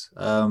was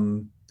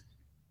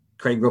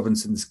Craig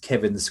Robinson's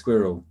Kevin the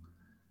Squirrel.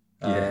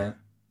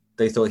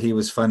 They thought he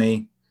was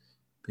funny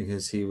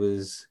because he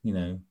was,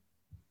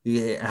 he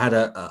had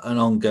an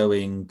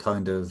ongoing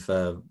kind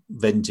of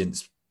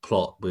vengeance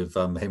plot with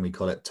Henry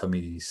Collett,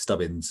 Tommy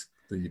Stubbins,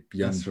 the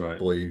young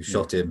boy who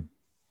shot him,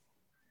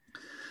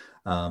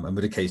 and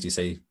would occasionally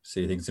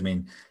say things. I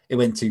mean, it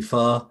went too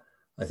far.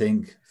 I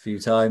think, a few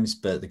times,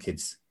 but the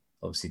kids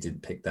obviously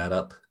didn't pick that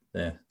up.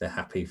 They're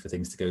happy for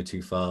things to go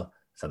too far,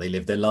 so they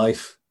live their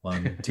life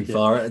one too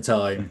far at a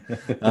time.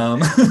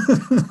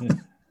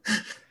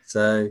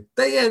 So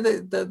but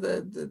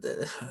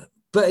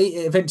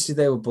eventually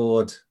they were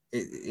bored.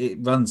 It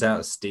runs out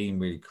of steam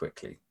really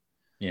quickly.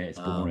 Yeah, it's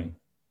boring.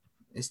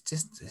 It's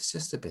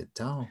just a bit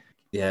dull.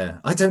 Yeah,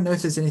 I don't know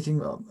if there's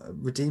anything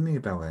redeeming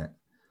about it.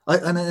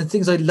 And the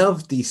things I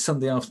love these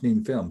Sunday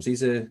afternoon films.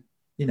 These are,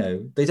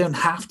 they don't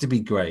have to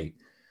be great.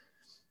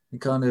 The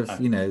kind of,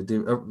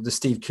 the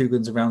Steve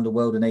Coogan's Around the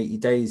World in 80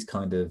 Days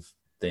kind of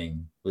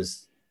thing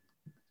was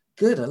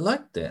good. I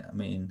liked it. I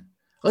mean,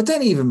 I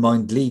don't even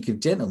mind League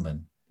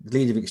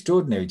of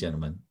Extraordinary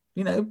Gentlemen.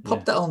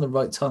 Pop that on the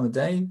right time of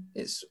day.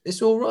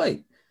 It's all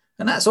right.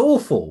 And that's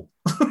awful.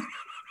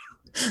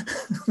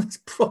 It's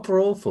proper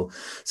awful.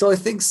 So I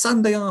think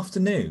Sunday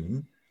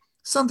afternoon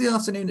at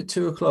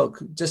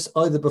 2:00, just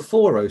either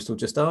before roast or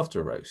just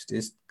after a roast,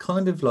 is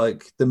kind of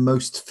like the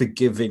most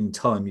forgiving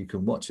time you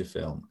can watch a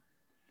film.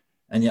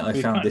 And yet I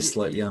found this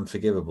slightly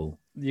unforgivable.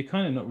 You're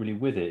kind of not really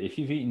with it. If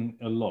you've eaten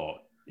a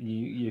lot,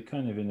 you're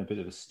kind of in a bit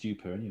of a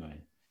stupor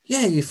anyway.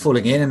 Yeah, you're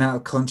falling in and out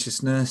of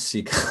consciousness.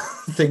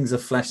 Things are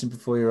flashing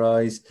before your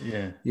eyes.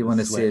 Yeah. You want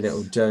to see a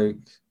little joke.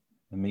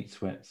 The meat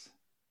sweats.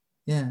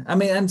 Yeah, I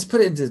mean, and to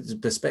put it into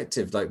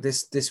perspective, like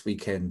this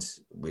weekend,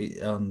 we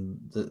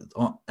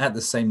at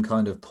the same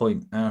kind of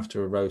point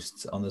after a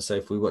roast on the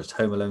sofa, we watched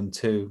Home Alone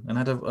 2 and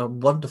had a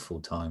wonderful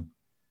time.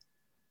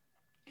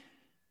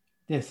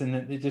 Yes, and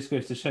it just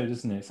goes to show,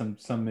 doesn't it?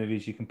 Some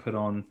movies you can put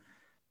on,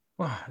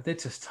 wow, they're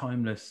just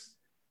timeless,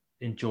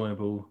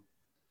 enjoyable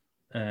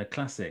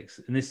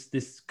classics. And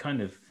this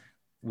kind of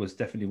was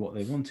definitely what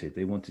they wanted.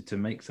 They wanted to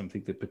make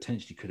something that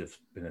potentially could have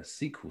been a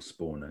sequel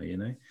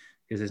spawner,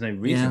 because there's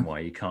no reason why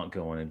you can't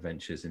go on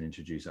adventures and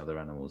introduce other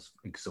animals,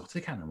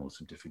 exotic animals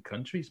from different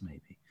countries,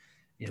 maybe.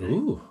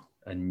 Ooh.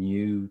 A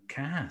new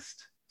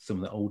cast, some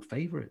of the old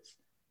favorites.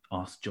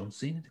 Ask John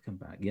Cena to come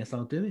back. Yes,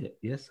 I'll do it.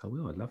 Yes, I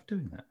will. I love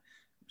doing that.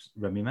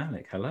 Rami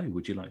Malek, hello.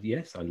 Would you like?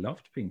 Yes, I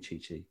loved being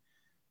Chi-Chi.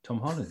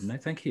 Tom Holland, no,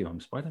 thank you. I'm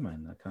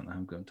Spider-Man. I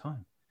haven't got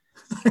time.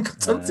 I got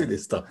time to do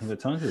this stuff. I've got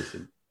time to do this.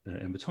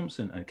 Emma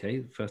Thompson,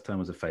 okay. First time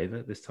was a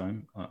favour. This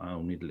time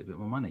I'll need a little bit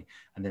more money.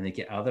 And then they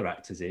get other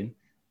actors in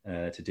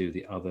to do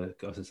the other,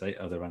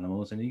 other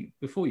animals. And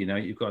before you know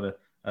it, you've got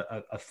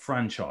a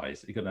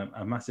franchise. You've got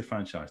a massive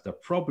franchise. The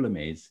problem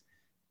is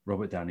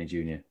Robert Downey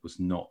Jr. was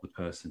not the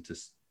person to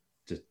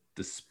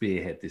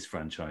spearhead this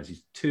franchise.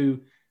 He's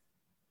too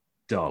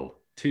dull,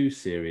 too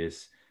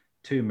serious,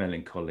 too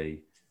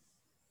melancholy,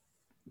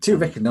 too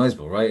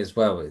recognisable, right? As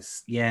well,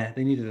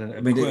 they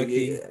needed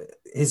quirky,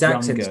 his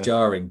accent's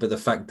jarring, but the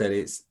fact that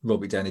it's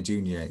Robert Downey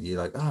Jr.,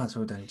 you're like, it's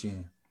Robert Downey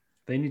Jr.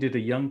 They needed a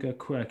younger,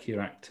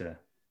 quirkier actor,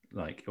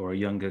 or a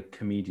younger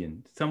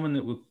comedian, someone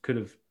that could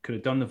have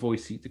done the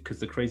voice, because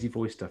the crazy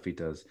voice stuff he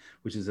does,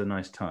 which is a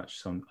nice touch.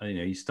 So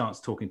he starts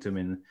talking to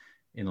him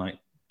in like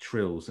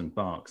trills and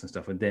barks and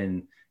stuff, and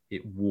then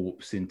it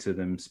warps into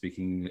them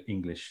speaking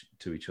English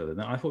to each other.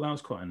 Now, I thought that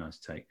was quite a nice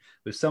take.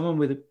 But someone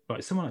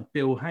like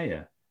Bill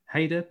Hader.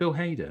 Bill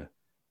Hader.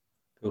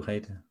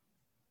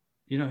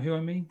 You know who I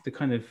mean? The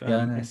kind of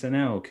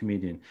SNL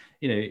comedian.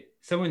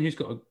 Someone who's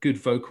got a good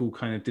vocal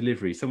kind of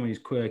delivery, someone who's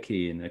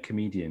quirky and a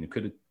comedian who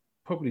could have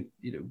probably,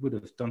 would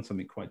have done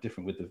something quite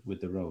different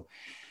with the role.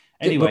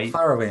 Anyway,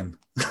 Farrow him.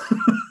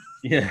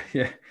 yeah.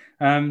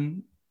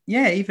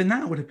 Even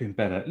that would have been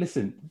better.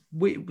 Listen,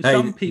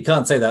 some people, you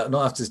can't say that.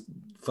 Not after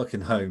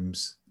fucking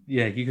Holmes.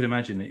 Yeah, you could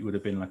imagine it would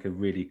have been like a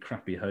really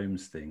crappy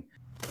Holmes thing.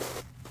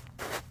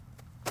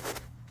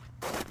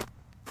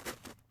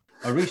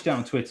 I reached out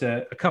on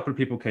Twitter. A couple of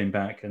people came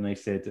back and they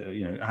said,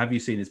 have you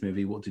seen this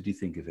movie? What did you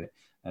think of it?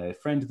 A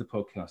friend of the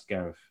podcast,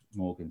 Gareth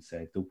Morgan,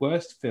 said, the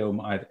worst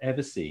film I've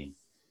ever seen.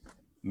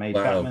 Made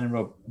Batman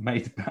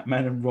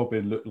and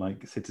Robin look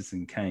like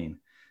Citizen Kane,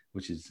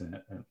 which is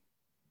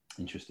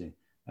interesting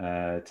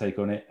take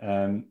on it.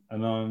 And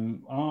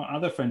our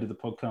other friend of the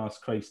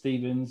podcast, Craig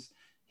Stevens,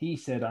 he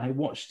said, I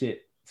watched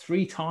it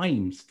 3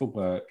 times for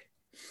work.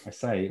 I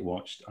say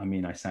watched, I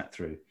mean I sat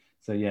through.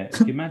 So yeah, if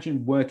you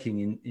imagine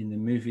working in the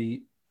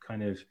movie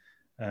kind of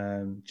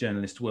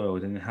journalist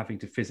world and having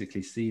to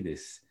physically see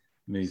this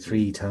movie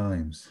 3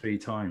 times,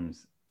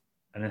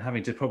 and then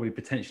having to probably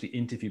potentially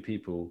interview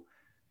people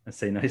and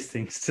say nice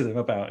things to them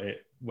about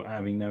it,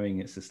 knowing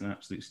it's just an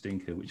absolute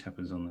stinker, which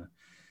happens on the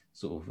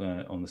sort of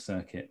on the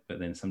circuit. But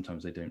then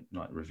sometimes they don't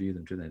review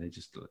them, do they? They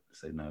just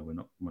say, no, we're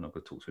not going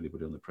to talk to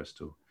anybody on the press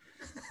tour.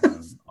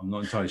 I'm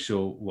not entirely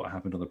sure what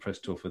happened on the press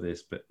tour for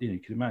this, but you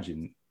can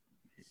imagine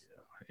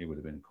it would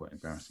have been quite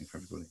embarrassing for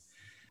everybody.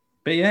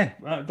 But yeah,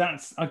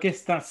 I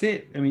guess that's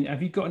it. I mean,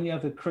 have you got any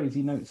other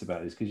crazy notes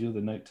about this? Because you're the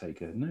note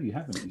taker. No, you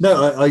haven't.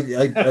 No, I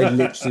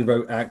literally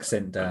wrote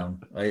accent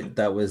down.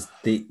 That was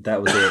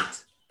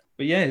it.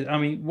 But yeah, I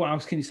mean, what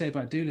else can you say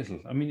about Dolittle?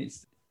 I mean,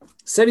 it's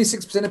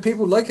 76% of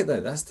people like it though.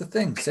 That's the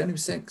thing.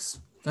 76.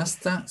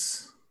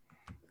 That's.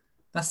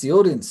 That's the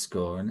audience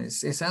score, and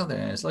it's out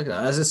there. It's like,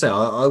 as I say,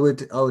 I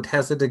would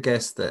hazard a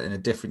guess that in a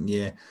different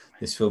year,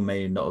 this film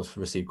may not have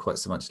received quite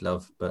so much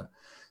love, but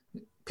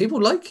people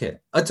like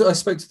it. I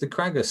spoke to the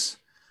Craggus,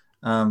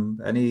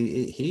 and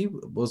he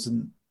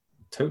wasn't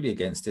totally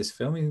against this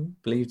film. He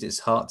believed its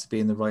heart to be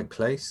in the right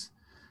place.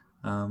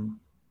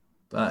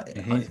 But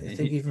I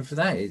think even for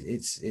that,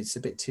 it's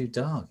a bit too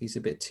dark. He's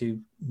a bit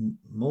too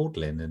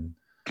maudlin, and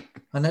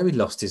I know he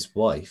lost his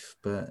wife,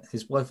 but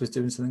his wife was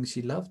doing something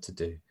she loved to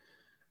do.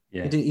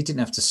 Yeah, he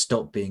didn't have to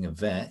stop being a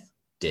vet,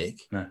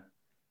 Dick. No.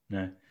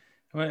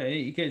 Well,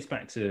 he gets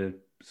back to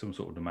some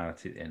sort of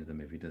normality at the end of the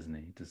movie, doesn't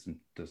he? He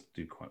does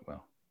do quite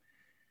well.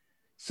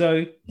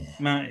 So,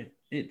 Matt,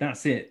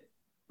 that's it.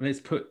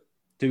 Let's put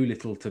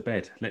Dolittle to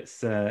bed.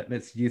 Let's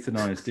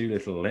euthanize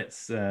Dolittle.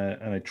 Let's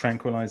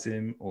tranquilize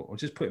him, or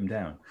just put him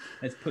down.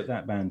 Let's put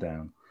that man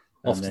down.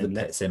 Off to the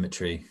pet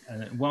cemetery.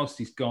 And whilst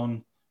he's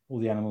gone, all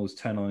the animals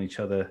turn on each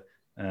other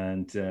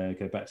and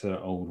go back to their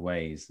old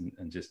ways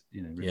and just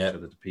rip each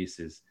other to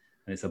pieces.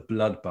 And it's a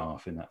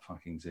bloodbath in that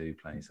fucking zoo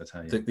place, I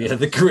tell you.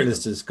 The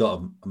gorilla's just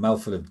got a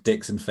mouthful of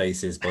dicks and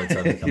faces by the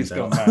time it comes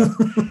out.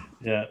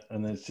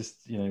 And there's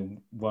just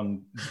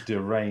one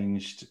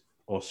deranged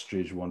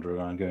ostrich wandering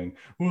around going,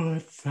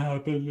 "What's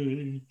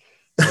happening?"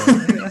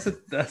 That's a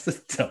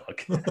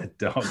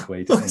dark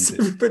way to end it.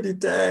 Everybody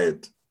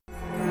dead.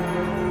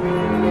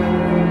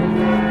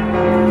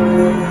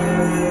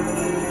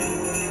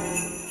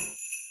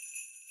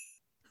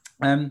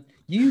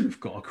 You've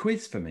got a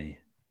quiz for me.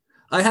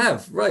 I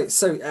have, right.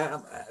 So,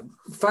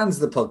 fan of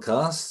the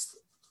podcast,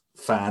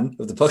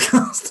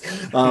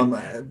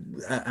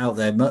 out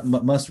there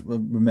must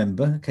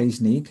remember.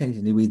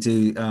 Occasionally, we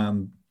do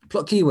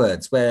plot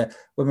keywords where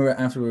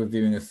after we're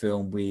reviewing a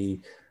film,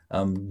 we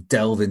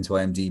delve into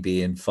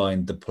IMDb and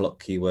find the plot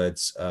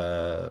keywords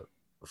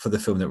for the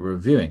film that we're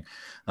reviewing,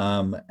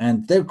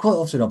 and they're quite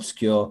often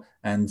obscure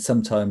and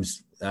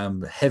sometimes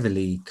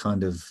heavily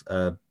kind of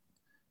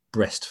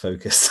breast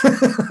focused.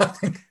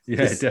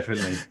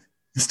 Definitely.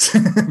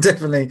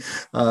 Definitely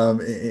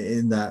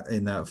in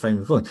that frame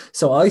of mind.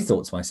 So I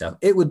thought to myself,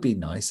 it would be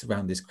nice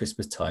around this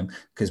Christmas time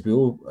because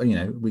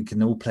we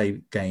can all play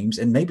games,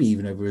 and maybe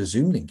even over a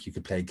Zoom link you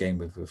could play a game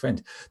with a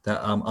friend.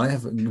 That I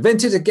have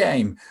invented a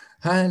game.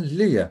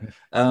 Hallelujah!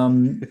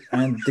 And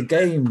the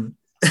game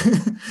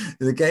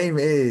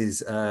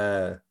is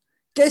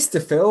guess the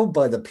film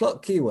by the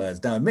plot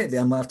keywords. Now, admittedly,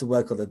 I might have to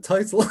work on the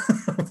title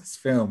of this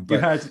film.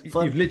 But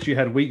you've literally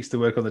had weeks to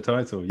work on the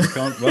title. You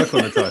can't work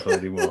on the title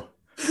anymore.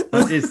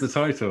 That is the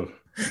title.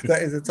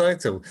 That is the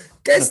title.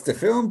 Guess the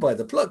film by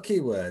the plot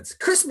keywords.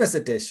 Christmas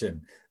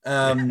edition.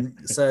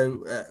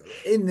 So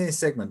in this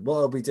segment, what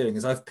I'll be doing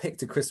is I've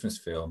picked a Christmas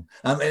film.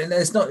 And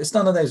it's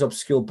none of those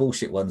obscure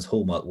bullshit ones,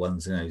 Hallmark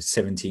ones,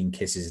 17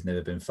 kisses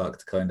never been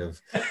fucked kind of.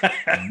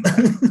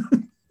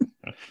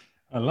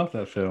 I love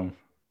that film.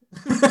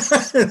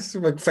 It's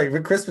my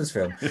favorite Christmas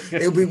film.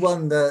 It'll be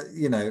one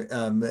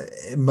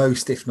that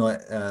most, if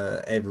not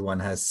everyone,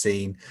 has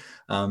seen,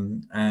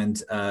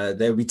 and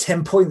there'll be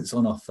 10 points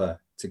on offer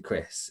to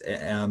Chris.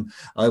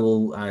 I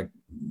will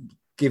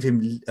give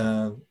him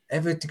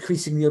ever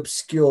decreasingly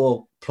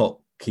obscure plot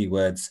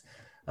keywords,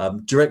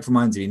 direct from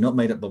IMDb, not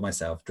made up by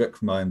myself, direct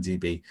from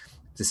IMDb,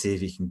 to see if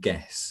he can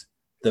guess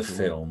the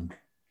film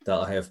that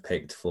I have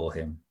picked for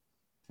him.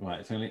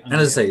 Right. And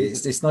as I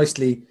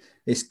say,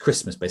 it's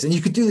Christmas based, and you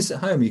could do this at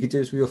home. You could do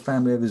this with your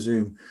family over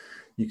Zoom.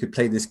 You could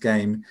play this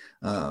game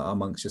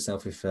amongst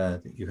yourself if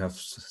you have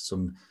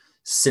some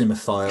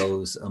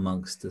cinemaphiles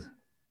amongst the.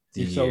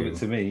 You sold it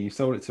to me. You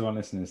sold it to our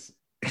listeners.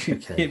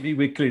 Okay. Hit me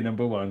with clue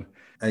number one.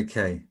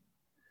 Okay.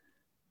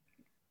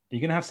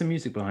 You're going to have some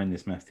music behind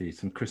this, Matthew.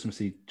 Some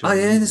Christmassy. Oh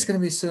yeah, there's going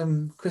to be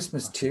some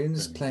Christmas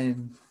tunes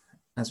playing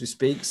as we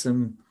speak.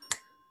 Some,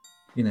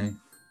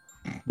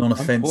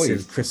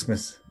 non-offensive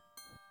Christmas.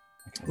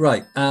 Okay.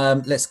 Right,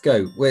 let's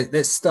go.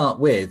 Let's start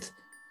with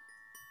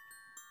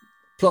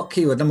plot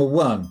keyword number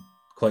one.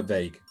 Quite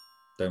vague.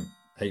 Don't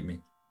hate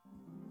me.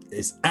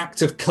 It's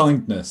act of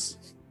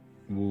kindness.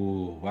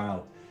 Ooh,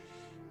 wow.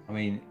 I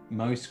mean,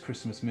 most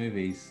Christmas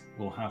movies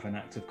will have an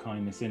act of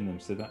kindness in them.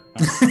 So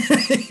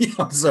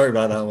I'm sorry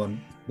about that one.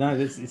 No,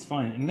 it's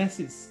fine. Unless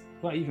it's,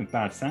 even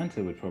Bad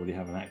Santa would probably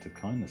have an act of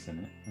kindness in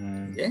it.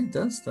 Yeah, it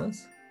does.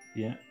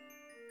 Yeah.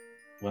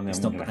 Well, then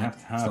we're going to have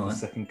to have a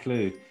second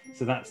clue.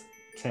 So that's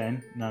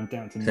 10. Now I'm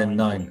down to 9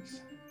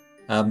 points.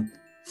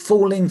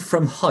 Falling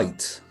from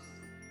height.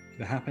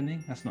 The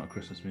Happening? That's not a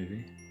Christmas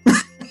movie.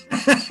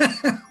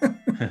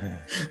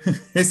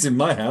 It's in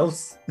my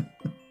house.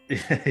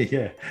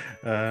 Yeah.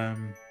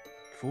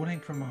 Falling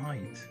from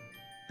height.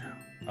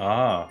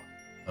 I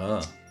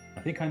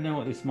think I know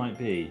what this might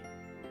be,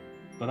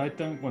 but I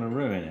don't want to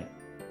ruin it.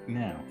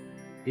 Now,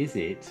 is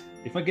it,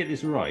 if I get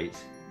this right,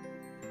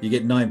 you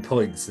get 9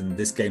 points and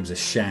this game's a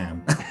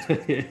sham.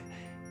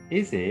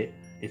 Is it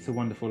It's a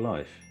Wonderful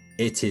Life?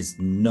 It is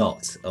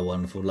not A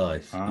Wonderful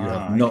Life. You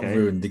have not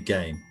ruined the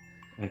game.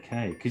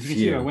 Okay, because you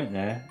can see I went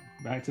there.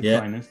 Act of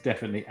kindness,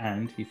 definitely,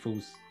 and he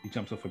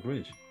jumps off a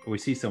bridge, or we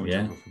see someone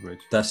jump off a bridge.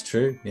 That's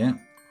true. Yeah.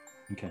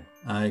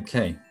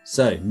 Okay.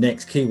 So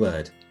next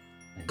keyword: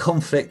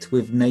 conflict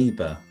with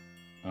neighbour.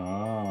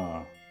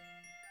 Ah.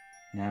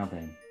 Now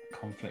then,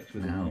 conflict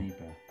with a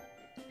neighbour.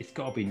 It's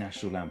got to be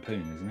National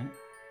Lampoon, isn't it?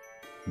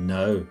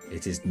 No,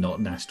 it is not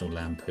National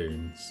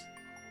Lampoon's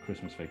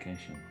Christmas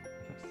Vacation.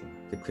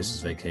 The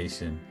Christmas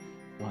Vacation.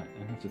 Right,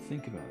 I have to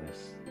think about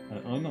this.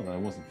 Not that I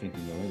wasn't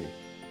thinking already.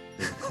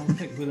 There's a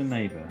conflict with a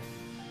neighbour.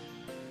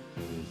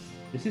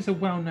 Is this a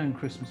well-known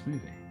Christmas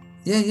movie?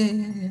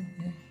 Yeah.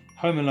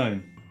 Home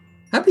Alone.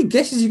 How many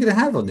guesses are you going to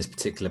have on this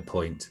particular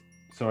point?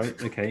 Sorry,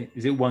 okay.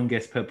 Is it one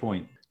guess per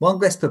point? One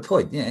guess per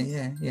point,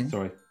 yeah.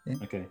 Sorry, yeah.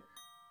 Okay.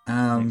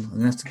 I'm going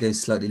to have to go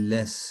slightly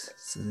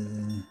less.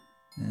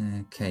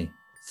 Okay.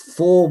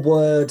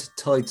 4-word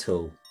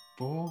title.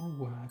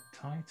 4-word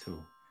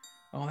title.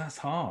 Oh, that's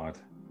hard.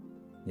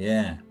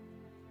 Yeah.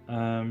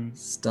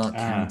 Start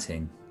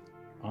counting.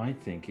 I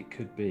think it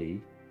could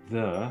be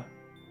the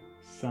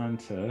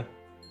Santa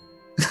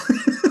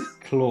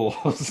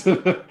Claus.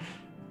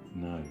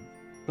 No.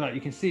 But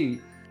you can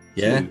see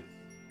two.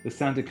 The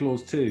Santa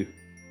Claus 2.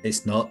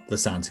 It's not the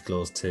Santa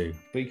Claus 2.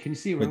 But can you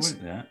see where I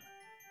went there?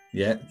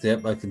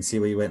 Yep, I can see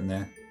where you went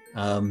there.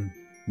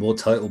 More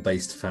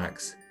title-based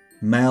facts.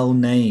 Male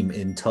name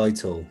in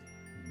title.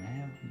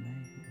 Male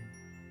name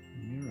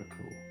in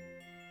Miracle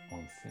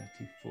on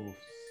 34th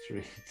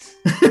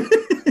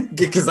Street.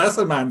 Because that's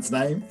a man's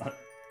name.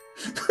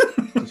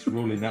 Just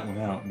ruling that one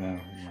out now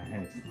in my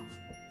head.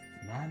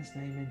 Man's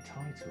name in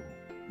title.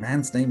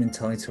 Man's name in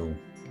title.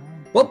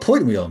 What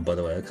point are we on, by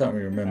the way? I can't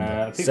really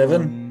remember.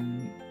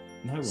 7?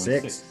 No,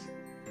 6.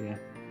 Yeah,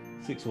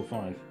 6 or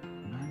 5.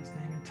 Man's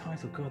name and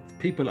title. God,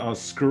 people are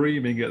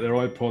screaming at their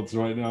iPods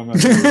right now.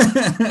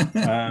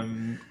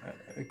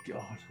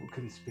 God, what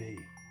could this be?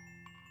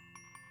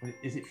 Wait,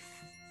 is it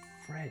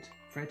Fred?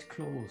 Fred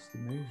Claus, the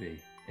movie?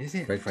 Is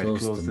it Fred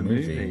Claus the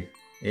movie?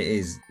 It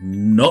is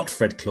not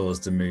Fred Claus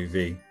the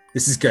movie.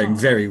 This is going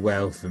very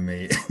well for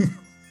me.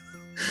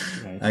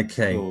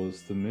 Okay.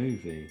 Claus the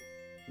movie.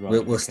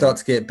 Right, we'll start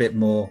to get a bit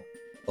more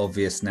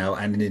obvious now,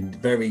 and in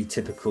very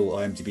typical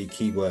IMDb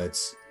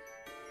keywords,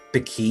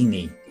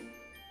 bikini.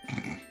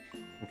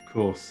 Of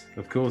course,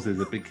 there's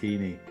a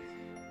bikini.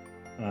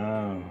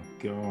 Oh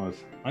God,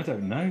 I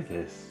don't know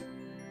this.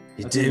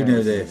 You do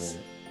know this.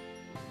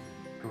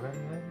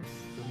 Gremlins,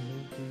 the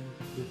movie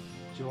with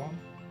John.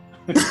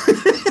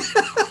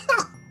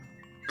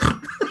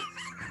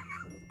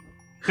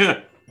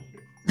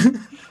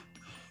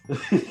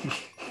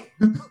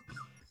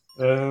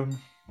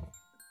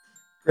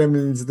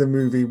 Gremlins, the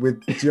movie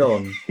with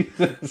John.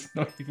 That's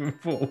not even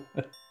full.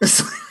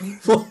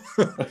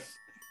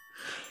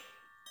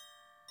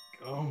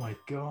 Oh my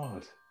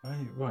God!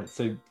 Right,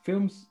 so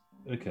films.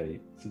 Okay,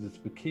 so there's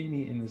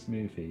bikini in this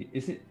movie.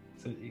 Is it?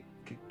 So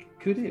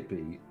could it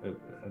be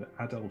an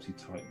adulty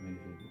type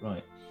movie,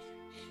 right?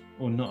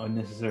 Or not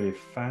necessarily a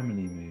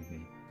family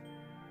movie?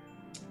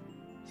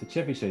 So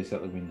Chevy shows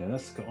out the window.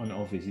 That's got an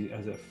obvious. He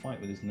has a fight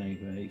with his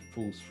neighbour. He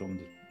falls from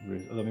the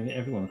roof. I mean,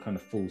 everyone kind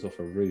of falls off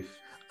a roof.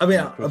 I mean,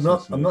 I'm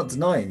not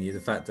denying you the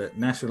fact that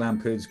National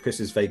Lampoon's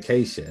Christmas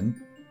Vacation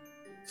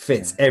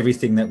fits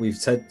everything that we've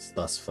said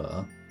thus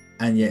far,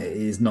 and yet it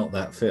is not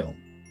that film.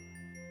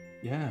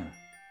 Yeah,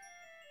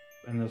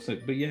 and also,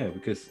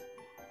 because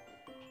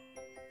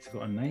it's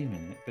got a name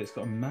in it, but it's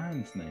got a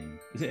man's name.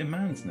 Is it a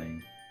man's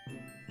name?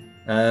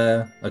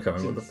 I can't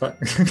remember what the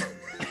fact.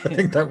 I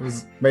think that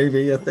was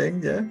maybe a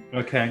thing. Yeah.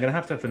 Okay, I'm gonna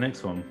have to have the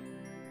next one.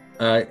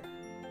 All right.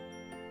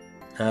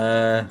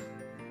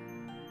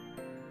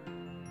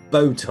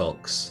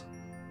 Botox.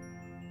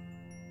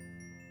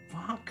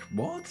 Fuck!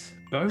 What?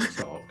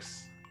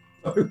 Botox?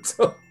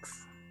 Botox.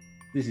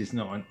 This is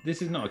not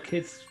a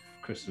kids'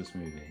 Christmas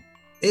movie.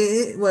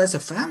 Well, it's a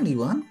family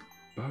one.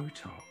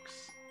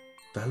 Botox.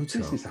 Botox.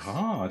 This is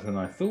harder than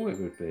I thought it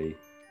would be.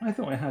 I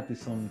thought I had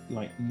this on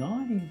like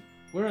 9.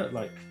 We're at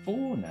like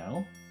 4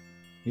 now.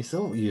 You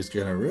thought you was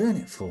going to ruin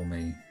it for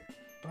me.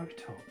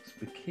 Botox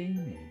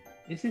bikini.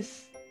 Is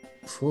this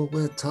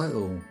 4-word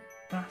title?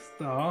 That's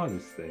the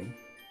hardest thing.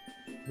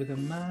 With a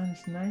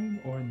man's name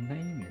or a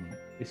name in it.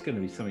 It's going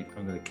to be something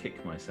I'm going to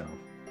kick myself.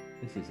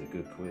 This is a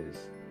good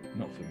quiz.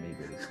 Not for me,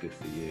 but it's good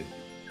for you.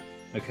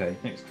 Okay,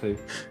 next clue.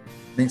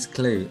 Next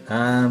clue.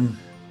 I'm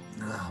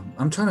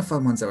trying to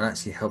find ones that will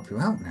actually help you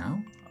out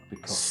now.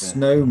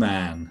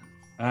 Snowman.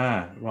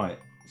 Right.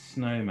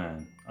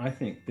 Snowman. I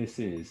think this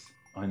is...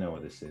 I know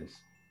what this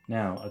is.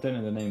 Now, I don't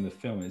know the name of the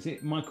film. Is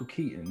it Michael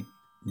Keaton?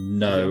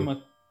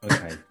 No.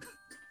 Okay.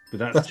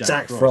 But that's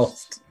Jack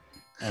Frost.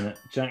 And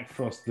Jack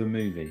Frost, the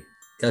movie.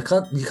 You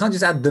can't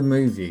just add the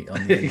movie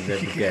on the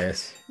every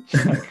guess.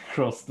 Jack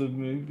Frost, the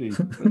movie.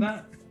 But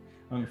that...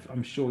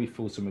 I'm sure he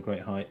falls from a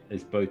great height.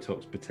 There's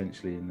Botox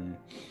potentially in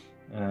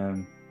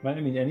there. But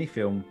I mean, any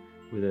film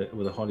with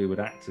a Hollywood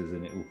actors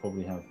in it will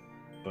probably have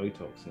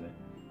Botox in it.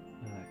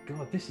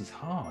 God, this is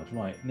hard.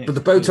 Right. But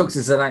the Botox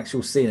is an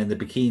actual scene, and the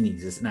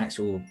bikinis is an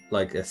actual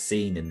a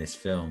scene in this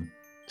film.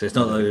 So it's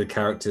not like the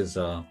characters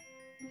are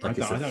it's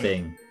a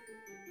thing.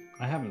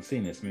 I haven't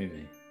seen this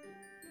movie.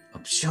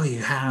 I'm sure you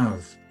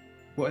have.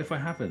 What if I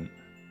haven't?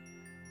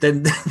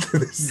 then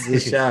this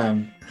is a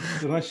sham.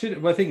 Well,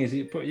 the thing is,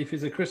 if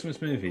it's a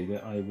Christmas movie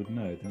that I would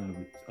know,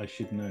 then I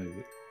should know.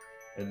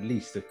 At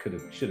least I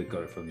should have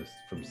got it from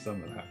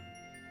some of that.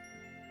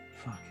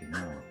 Fucking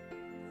hell.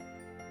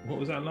 What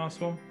was that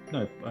last one?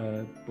 No,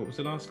 what was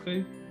the last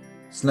clue?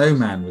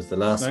 Snowman was the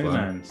last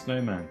one.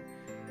 Snowman.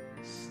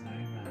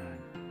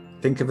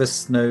 Think of a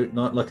snow,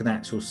 not like an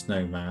actual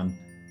snowman,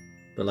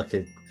 but like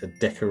a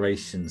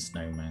decoration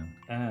snowman.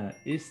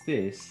 Is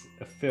this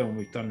a film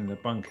we've done in the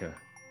bunker?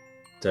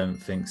 Don't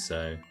think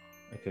so.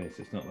 Okay,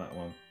 so it's not that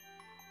one.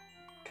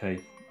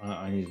 Okay,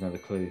 I need another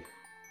clue.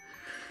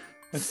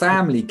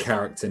 Family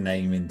character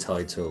name in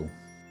title.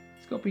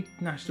 It's got to be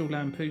National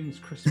Lampoon's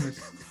Christmas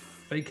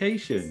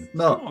Vacation.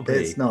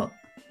 It's not.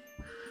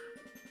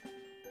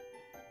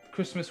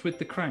 Christmas with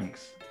the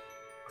Cranks.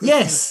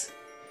 Yes.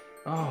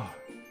 Oh,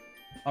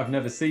 I've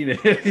never seen it.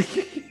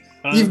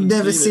 You've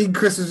never seen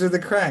Christmas with the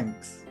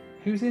Cranks?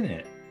 Who's in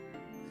it?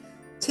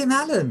 Tim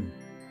Allen.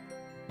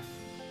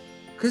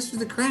 Christmas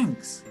with the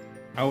Cranks.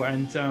 Oh,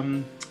 and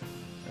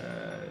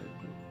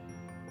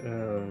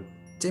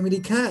Jamie Lee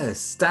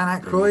Curtis,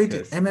 Dan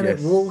Aykroyd, Emmett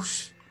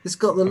Walsh. It's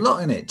got the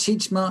lot in it.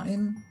 Cheech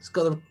Martin. It's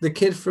got the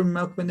kid from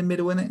Malcolm in the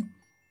Middle in it.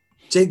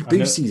 Jake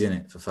Busey's in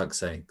it, for fuck's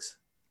sakes.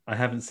 I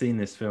haven't seen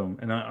this film,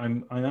 and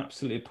I'm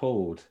absolutely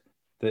appalled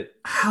that.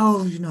 How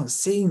have you not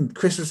seen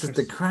Christmas with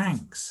the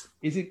Cranks?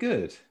 Is it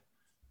good?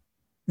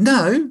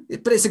 No,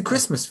 but it's a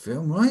Christmas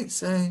film, right?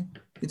 So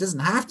it doesn't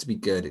have to be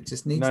good. It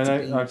just needs to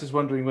be. I was just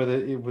wondering whether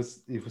it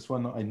was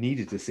one that I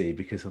needed to see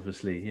because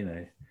obviously,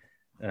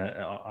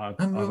 I've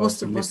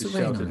lived a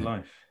sheltered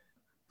life.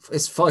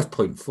 It's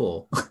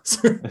 5.4.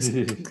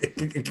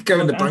 It could go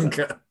in the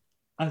bunker.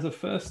 As a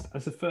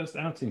first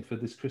outing for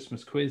this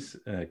Christmas quiz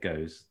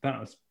goes, that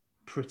was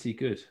pretty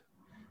good.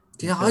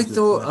 Yeah, I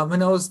thought. I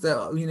mean, I was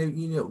there. You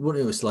know what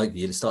it was like.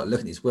 You start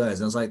looking at these words,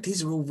 and I was like,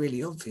 these are all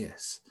really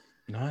obvious.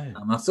 No,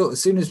 and I thought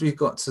as soon as we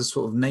got to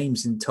sort of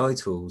names in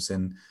titles,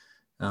 and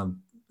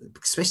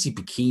especially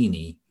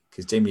bikini,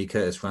 because Jamie Lee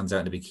Curtis runs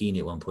out in a bikini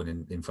at one point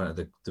in front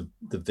of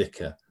the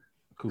vicar.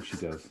 Of course she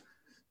does.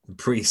 The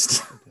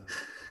priest.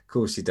 Of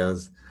course she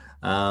does.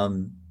 There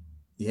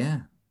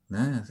you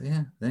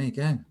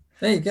go.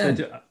 There you go.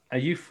 So are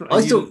you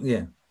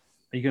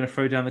going to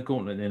throw down the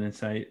gauntlet then and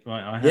say,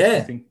 right, I have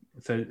to think.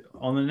 So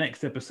on the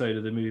next episode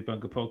of the Movie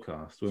Bunker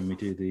podcast, when we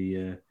do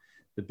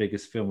the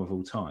biggest film of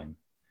all time,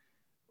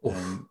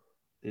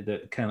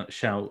 that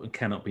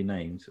cannot be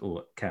named,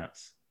 or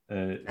Cats,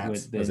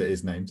 as it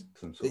is named.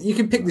 You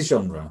can pick the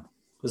genre.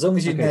 As long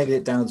as you nail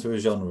it down to a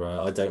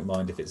genre, I don't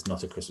mind if it's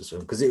not a Christmas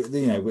film, because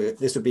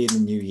this would be in the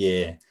new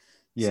year.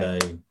 Yeah.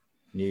 So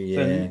new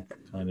year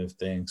kind of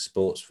thing,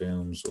 sports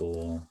films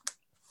or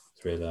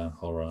thriller,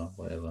 horror,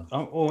 whatever.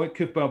 Or it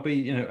could well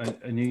be,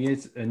 a New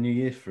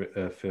Year's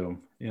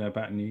film,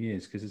 about New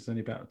Year's, because there's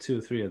only about 2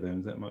 or 3 of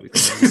them. That might be.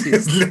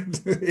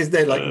 Is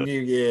there like New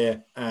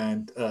Year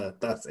and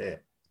that's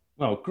it?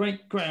 Well,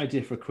 great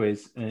idea for a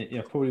quiz.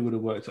 Probably would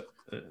have worked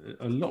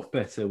a lot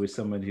better with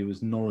someone who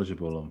was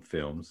knowledgeable on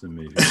films and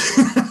movies.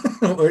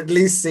 Or at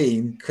least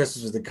seen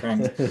Christmas with the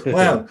Cranks.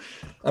 Well,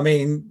 I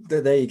mean,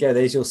 there you go.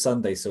 There's your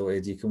Sunday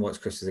sorted. You can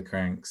watch Christmas with the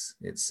Cranks.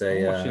 It's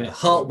a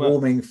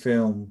heartwarming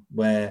film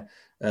where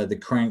the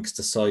Cranks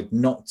decide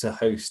not to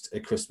host a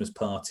Christmas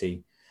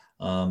party.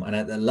 And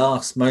at the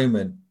last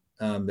moment,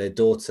 their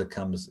daughter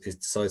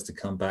decides to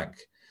come back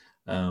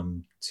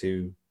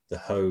to the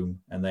home,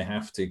 and they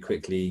have to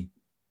quickly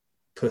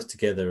put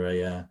together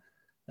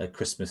a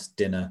Christmas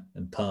dinner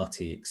and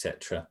party,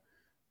 etc.,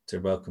 to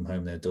welcome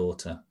home their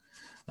daughter.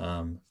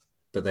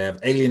 But they have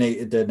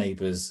alienated their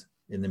neighbours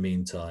in the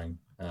meantime,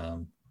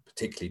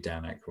 particularly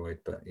Dan Aykroyd.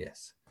 But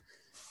yes,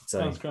 it's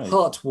a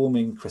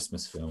heartwarming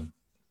Christmas film.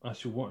 I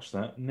shall watch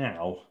that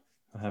now.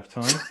 I have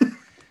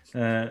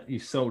time.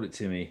 You've sold it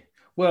to me.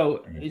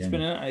 Well, it's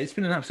been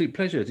an absolute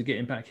pleasure to get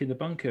him back in the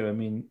bunker. I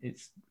mean,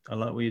 I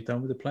like what you've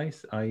done with the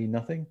place. I.e.,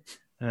 nothing.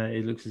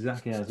 It looks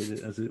exactly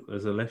as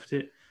I left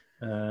it.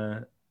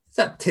 Is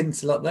that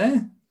tinsel up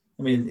there?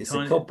 I mean, it's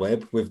a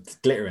cobweb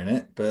with glitter in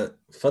it, but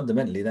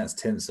fundamentally that's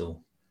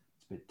tinsel.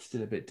 It's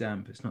still a bit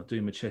damp. It's not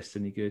doing my chest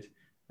any good.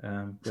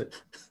 But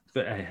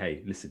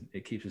hey, listen,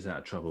 it keeps us out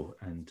of trouble.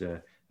 And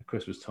at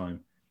Christmas time,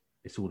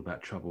 it's all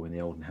about trouble in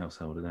the Olden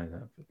household. I know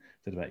that.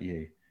 What about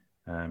you?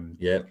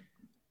 Yeah.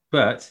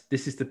 But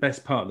this is the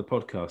best part of the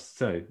podcast.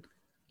 So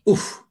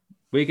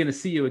we're going to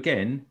see you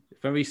again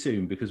very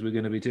soon, because we're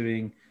going to be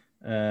doing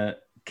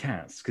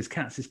Cats, because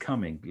Cats is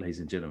coming, ladies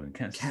and gentlemen.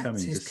 Cats is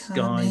coming to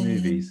Sky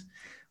Movies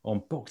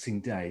on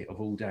Boxing Day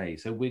of all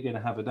days. So we're going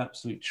to have an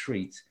absolute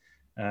treat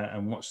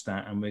and watch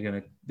that.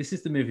 And this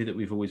is the movie that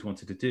we've always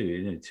wanted to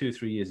do. 2 or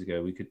 3 years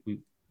ago,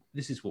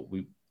 this is what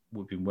we've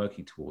been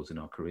working towards in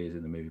our careers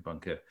in the Movie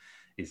Bunker,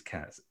 is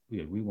Cats.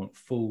 We want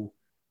full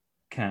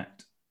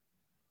cat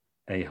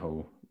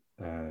a-hole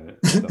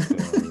stuff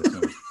going on in this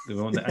one. We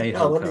want the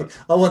a-hole cut.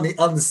 I want the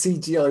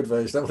un-CGI'd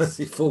version. I want to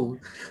see full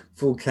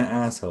cat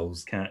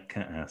assholes. Cat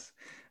ass.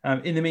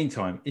 In the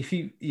meantime, if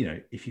you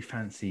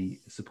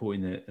fancy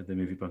supporting the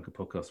Movie Bunker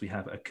podcast, we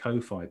have a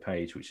Ko-fi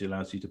page which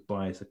allows you to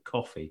buy us a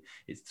coffee.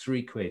 It's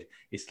 £3.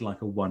 It's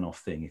like a one-off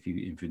thing. If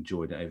you've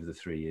enjoyed it over the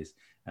 3 years,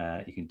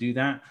 you can do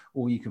that,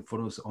 or you can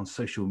follow us on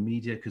social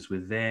media because we're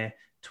there,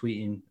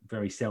 tweeting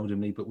very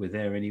seldomly, but we're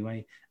there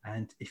anyway.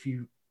 And if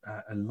you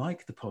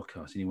like the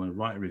podcast and you want to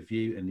write a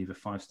review and leave a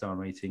 5-star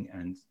rating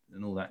and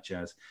all that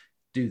jazz,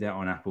 do that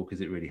on Apple because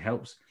it really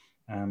helps.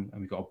 And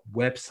we've got a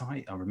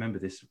website. I remember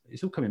this.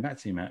 It's all coming back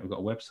to you, Matt. We've got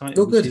a website.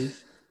 Oh, good.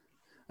 Is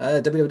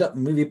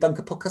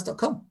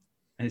www.moviebunkerpodcast.com.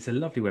 And it's a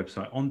lovely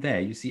website. On there,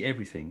 you see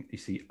everything. You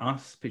see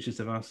us, pictures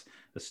of us,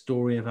 a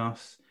story of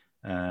us.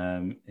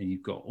 And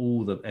you've got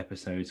all the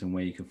episodes and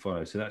where you can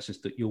follow. So that's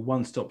just your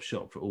one-stop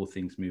shop for all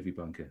things Movie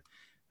Bunker.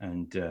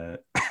 And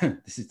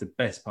this is the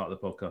best part of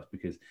the podcast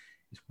because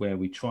it's where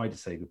we try to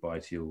say goodbye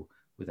to you all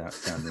without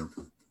sounding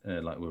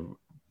like we're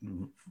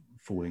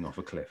falling off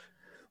a cliff.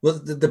 Well,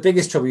 the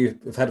biggest trouble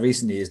you've had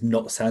recently is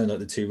not sounding like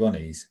the two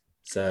Ronnies.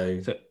 So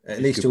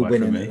at least you're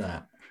winning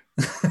at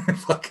that.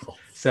 Fuck off.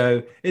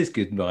 So it's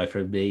goodbye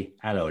from me.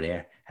 Hello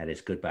there. And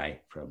it's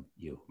goodbye from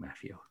you,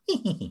 Matthew.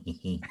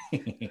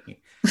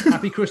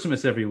 Happy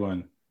Christmas,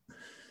 everyone.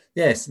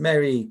 Yes,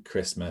 Merry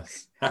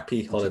Christmas.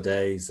 Happy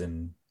holidays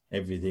and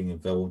everything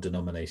of all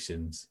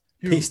denominations.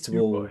 Peace to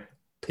all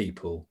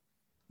people.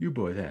 You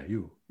boy there,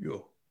 you.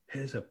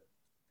 Here's a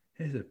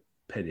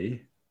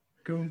penny.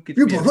 Go and get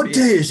you boy, what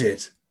day is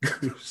it?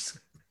 Goose.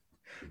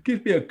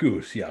 Give me a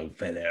goose, young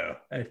fellow.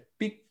 A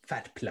big,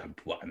 fat,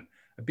 plump one.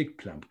 A big,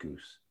 plump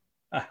goose.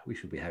 We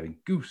should be having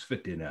goose for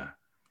dinner.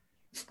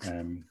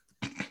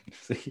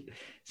 See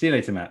you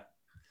later, Matt.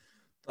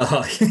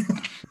 Bye.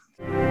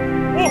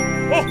 Ho,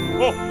 ho,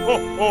 ho, ho,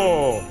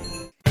 ho.